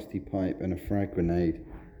launcher, a rusty pipe, and a frag grenade.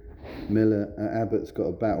 Abbott's got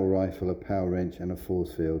a battle rifle, a power wrench, and a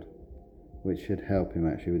force field, which should help him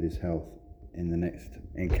actually with his health in the next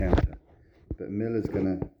encounter. But Miller's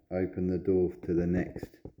going to open the door to the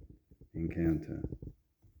next encounter.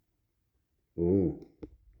 Oh,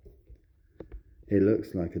 it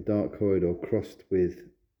looks like a dark corridor crossed with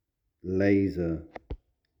laser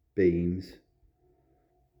beams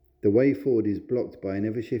The way forward is blocked by an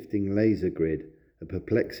ever-shifting laser grid, a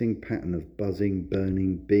perplexing pattern of buzzing,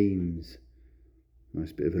 burning beams.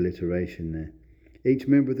 Nice bit of alliteration there. Each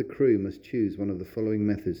member of the crew must choose one of the following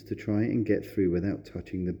methods to try and get through without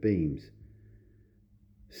touching the beams.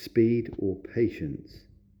 Speed or patience?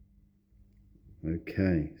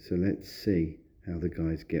 Okay, so let's see how the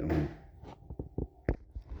guys get on.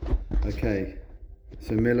 Okay,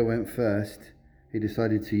 so Miller went first. He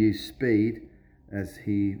decided to use speed as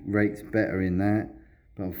he rates better in that,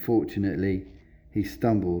 but unfortunately he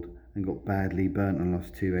stumbled and got badly burnt and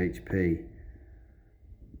lost 2 HP.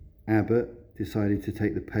 Abbott decided to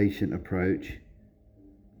take the patient approach.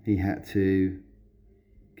 He had to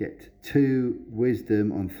get 2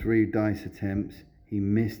 wisdom on 3 dice attempts. He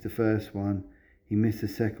missed the first one, he missed the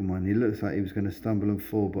second one. He looks like he was going to stumble and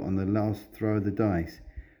fall, but on the last throw of the dice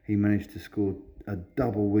he managed to score a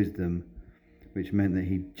double wisdom, which meant that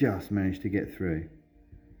he just managed to get through.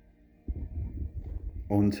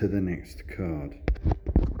 On to the next card.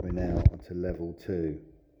 We're now on to level 2.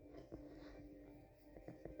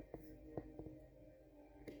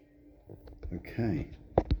 Okay.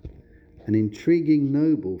 An intriguing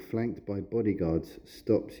noble flanked by bodyguards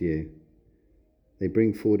stops you. They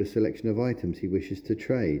bring forward a selection of items he wishes to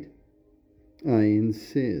trade. I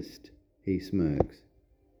insist, he smirks.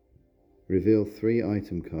 Reveal 3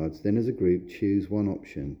 item cards, then as a group choose one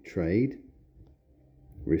option. Trade,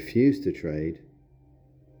 refuse to trade,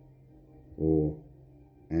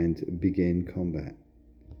 and begin combat.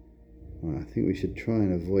 Well, I think we should try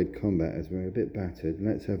and avoid combat as we're a bit battered.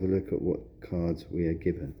 Let's have a look at what cards we are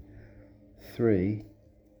given. 3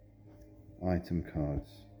 item cards.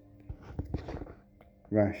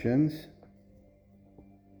 Rations.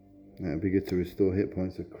 That would be good to restore hit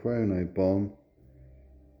points. A chrono bomb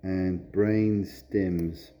and brain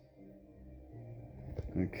stims.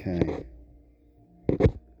 Okay.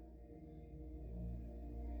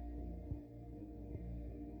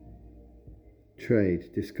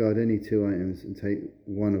 Trade. Discard any 2 items and take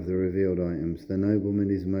one of the revealed items. The nobleman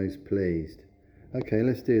is most pleased. Okay,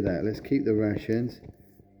 let's do that. Let's keep the rations.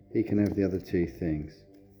 He can have the other 2 things.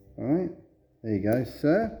 Alright, there you go,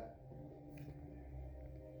 sir.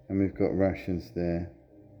 And we've got rations there,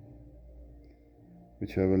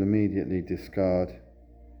 which I will immediately discard.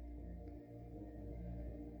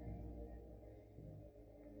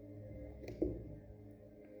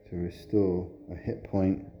 To restore a hit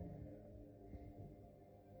point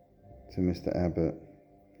to Mr. Abbott.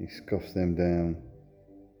 He scoffs them down.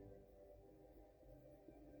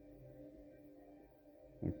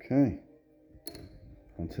 Okay,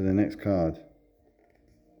 on to the next card.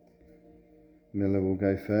 Miller will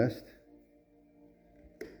go first.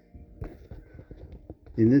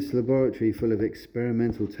 In this laboratory full of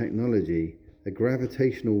experimental technology, a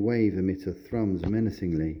gravitational wave emitter thrums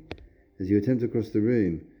menacingly. As you attempt to cross the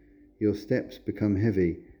room, your steps become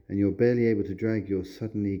heavy and you're barely able to drag your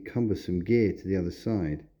suddenly cumbersome gear to the other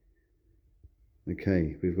side.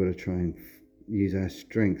 Okay, we've got to try and use our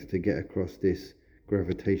strength to get across this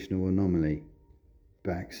gravitational anomaly.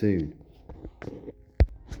 Back soon.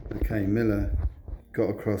 Okay, Miller got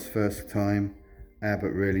across first time.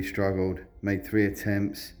 Abbott really struggled, made 3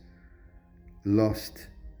 attempts, lost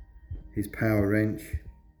his power wrench,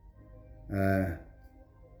 had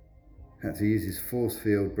to use his force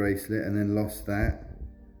field bracelet and then lost that,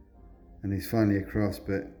 and he's finally across,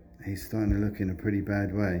 but he's starting to look in a pretty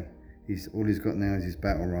bad way. All he's got now is his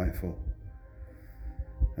battle rifle.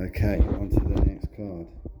 Okay, on to the next card.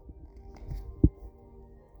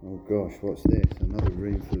 Oh gosh, what's this? Another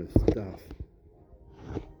room full of stuff.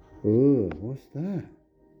 Oh, what's that?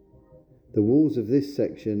 The walls of this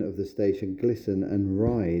section of the station glisten and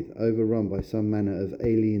writhe, overrun by some manner of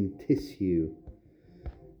alien tissue.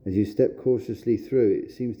 As you step cautiously through,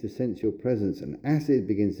 it seems to sense your presence, and acid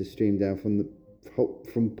begins to stream down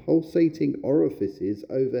from pulsating orifices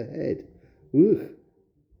overhead. Ugh.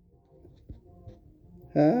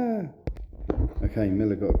 Ah. Okay,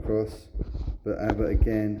 Miller got across, but Abbott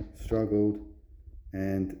again struggled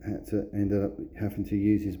and ended up having to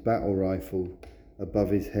use his battle rifle above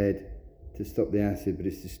his head to stop the acid, but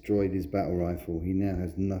it's destroyed his battle rifle. He now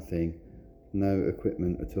has nothing, no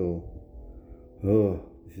equipment at all. Oh,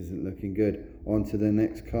 this isn't looking good. On to the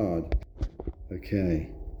next card.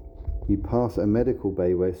 Okay. You pass a medical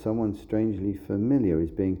bay where someone strangely familiar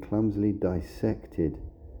is being clumsily dissected.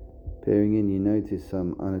 Peering in, you notice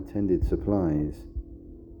some unattended supplies.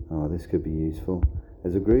 Oh, this could be useful.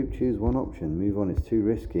 As a group, choose one option. Move on, it's too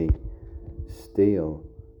risky. Steal.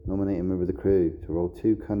 Nominate a member of the crew to roll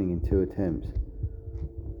 2 cunning in 2 attempts.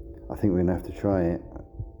 I think we're going to have to try it.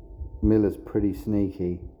 Miller's pretty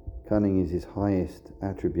sneaky. Cunning is his highest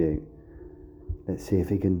attribute. Let's see if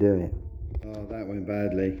he can do it. Oh, that went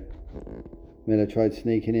badly. Miller tried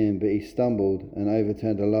sneaking in, but he stumbled and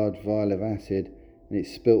overturned a large vial of acid, and it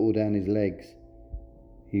spilt all down his legs.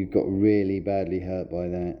 He got really badly hurt by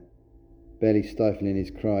that. Barely stifling his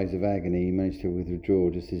cries of agony, he managed to withdraw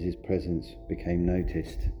just as his presence became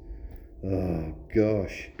noticed. Oh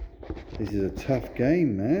gosh, this is a tough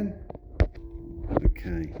game, man.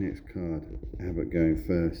 Okay, next card. Abbott going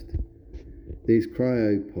first. These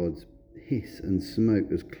cryopods hiss and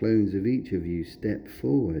smoke as clones of each of you step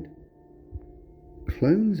forward.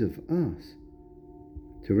 Clones of us?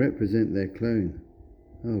 To represent their clone.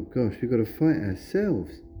 Oh gosh, we've got to fight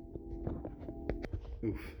ourselves.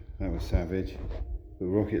 Oof, that was savage. The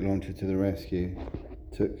rocket launcher to the rescue.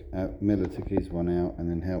 Miller took his one out and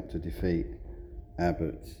then helped to defeat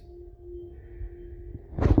Abbott's.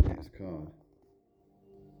 Next card.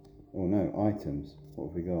 Oh no, items. What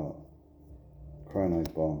have we got? Chrono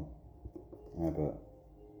Bomb. Abbott.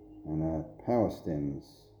 And power stims.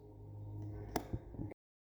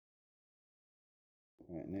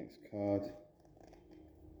 Right, next card.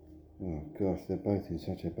 Oh gosh, they're both in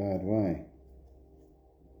such a bad way.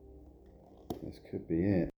 This could be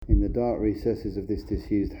it. In the dark recesses of this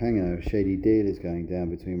disused hangar, a shady deal is going down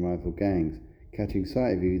between rival gangs. Catching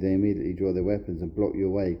sight of you, they immediately draw their weapons and block your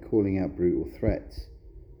way, calling out brutal threats.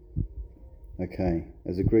 Okay,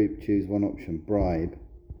 as a group, choose one option, bribe.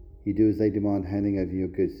 You do as they demand, handing over your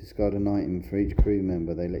goods. Discard an item for each crew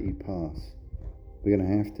member they let you pass. We're going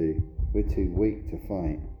to have to. We're too weak to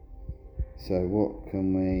fight. So what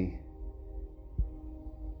can we...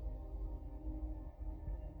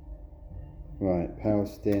 Right, power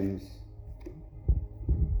stims.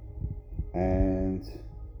 And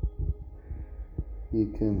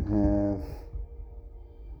you can have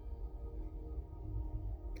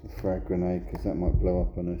a frag grenade because that might blow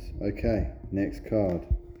up on us. Okay, next card.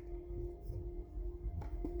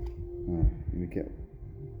 Oh, we get...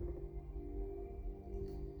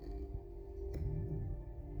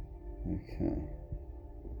 Okay.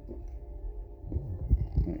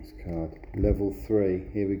 Next card. Level 3.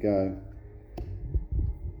 Here we go.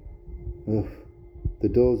 Ugh. The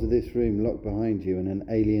doors of this room lock behind you and an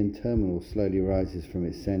alien terminal slowly rises from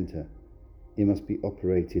its centre. It must be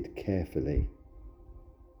operated carefully.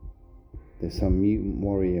 There's some mutant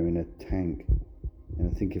warrior in a tank, and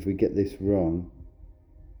I think if we get this wrong,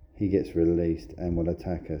 he gets released and will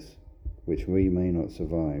attack us, which we may not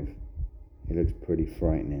survive. It looks pretty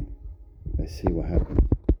frightening. Let's see what happens.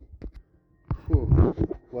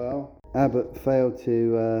 Well, Abbott failed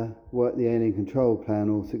to work the alien control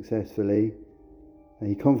panel successfully.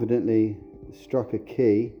 He confidently struck a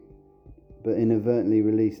key, but inadvertently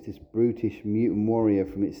released this brutish mutant warrior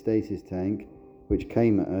from its stasis tank, which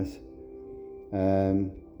came at us.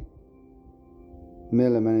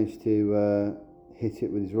 Miller managed to hit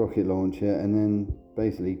it with his rocket launcher and then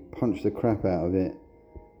basically punched the crap out of it,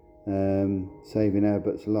 saving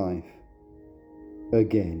Abbott's life.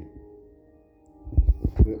 Again.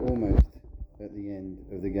 We're almost at the end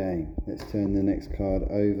of the game. Let's turn the next card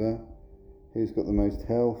over. Who's got the most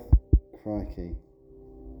health? Crikey.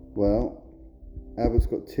 Well, Abbott's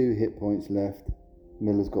got 2 hit points left.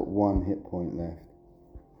 Miller's got 1 hit point left.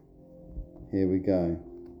 Here we go.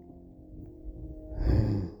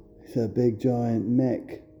 It's a big giant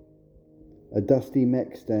mech. A dusty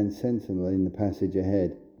mech stands sentinel in the passage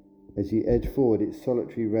ahead. As you edge forward, its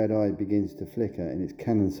solitary red eye begins to flicker and its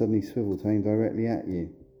cannon suddenly swivels, aimed directly at you.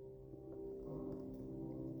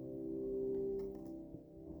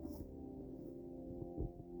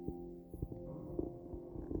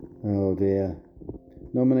 Oh dear.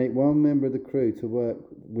 Nominate one member of the crew to work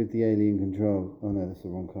with the alien control. Oh no, that's the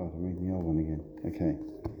wrong card. I'm reading the old one again. Okay.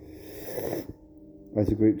 As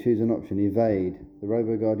a group, choose an option. Evade. The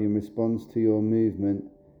Robo-Guardian responds to your movement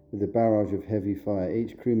with a barrage of heavy fire.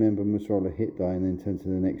 Each crew member must roll a hit die and then turn to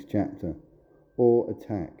the next chapter. Or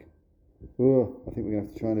attack. Oh, I think we're going to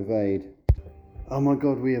have to try and evade. Oh my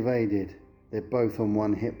god, we evaded. They're both on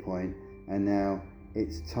 1 hit point, and now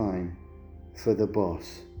it's time for the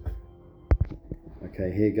boss.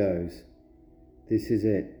 Okay, here goes. This is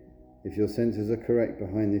it. If your sensors are correct,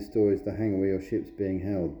 behind this door is the hangar where your ship's being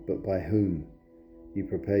held. But by whom? You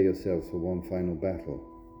prepare yourselves for one final battle.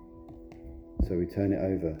 So we turn it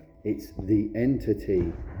over. It's the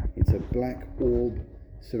Entity. It's a black orb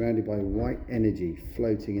surrounded by white energy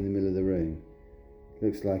floating in the middle of the room.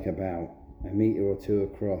 Looks like about a metre or 2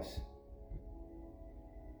 across.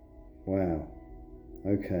 Wow.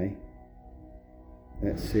 Okay.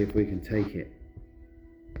 Let's see if we can take it.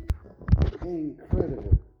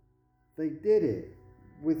 Incredible. They did it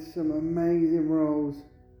with some amazing rolls.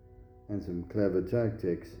 and some clever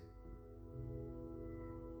tactics.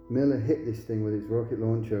 Miller hit this thing with his rocket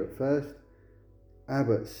launcher at first.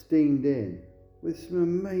 Abbott steamed in with some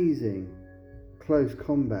amazing close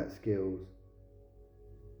combat skills,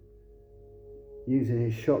 using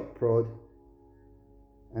his shock prod,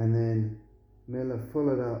 and then Miller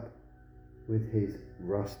followed up with his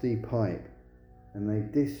rusty pipe, and they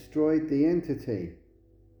destroyed the entity.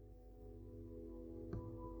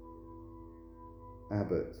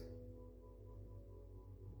 Abbott,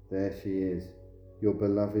 there she is, your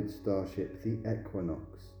beloved starship, the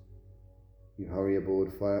Equinox. You hurry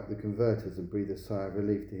aboard, fire up the converters, and breathe a sigh of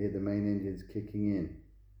relief to hear the main engines kicking in.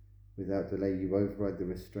 Without delay, you override the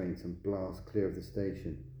restraints and blast clear of the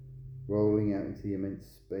station, rolling out into the immense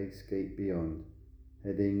spacescape beyond,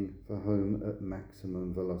 heading for home at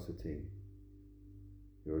maximum velocity.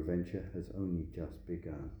 Your adventure has only just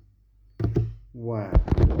begun. Wow,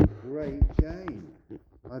 what a great game.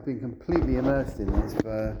 I've been completely immersed in this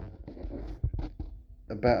for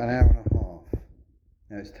about an hour and a half.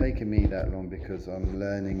 Now it's taken me that long because I'm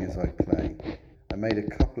learning as I play. I made a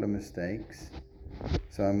couple of mistakes,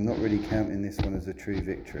 so I'm not really counting this one as a true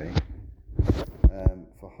victory.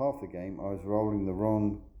 For half the game I was rolling the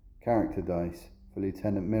wrong character dice for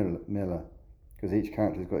Lieutenant Miller, because each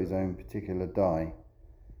character's got his own particular die,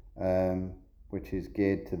 which is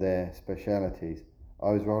geared to their specialities.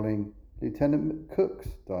 I was rolling Lieutenant Cook's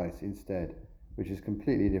dice instead, which is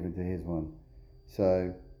completely different to his one.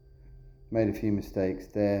 So, made a few mistakes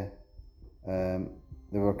there.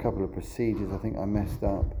 There were a couple of procedures I think I messed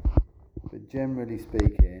up. But generally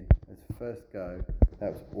speaking, as a first go,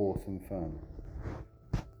 that was awesome fun.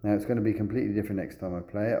 Now it's going to be completely different next time I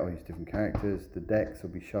play it. I'll use different characters. The decks will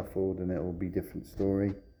be shuffled and it will be different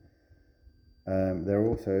story. There are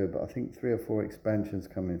also, I think, 3 or 4 expansions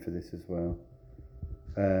coming for this as well.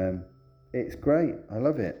 It's great. I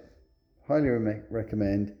love it. Highly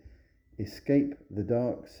recommend Escape the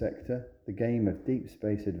Dark Sector, the game of deep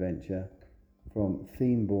space adventure from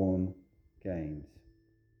Themeborn Games.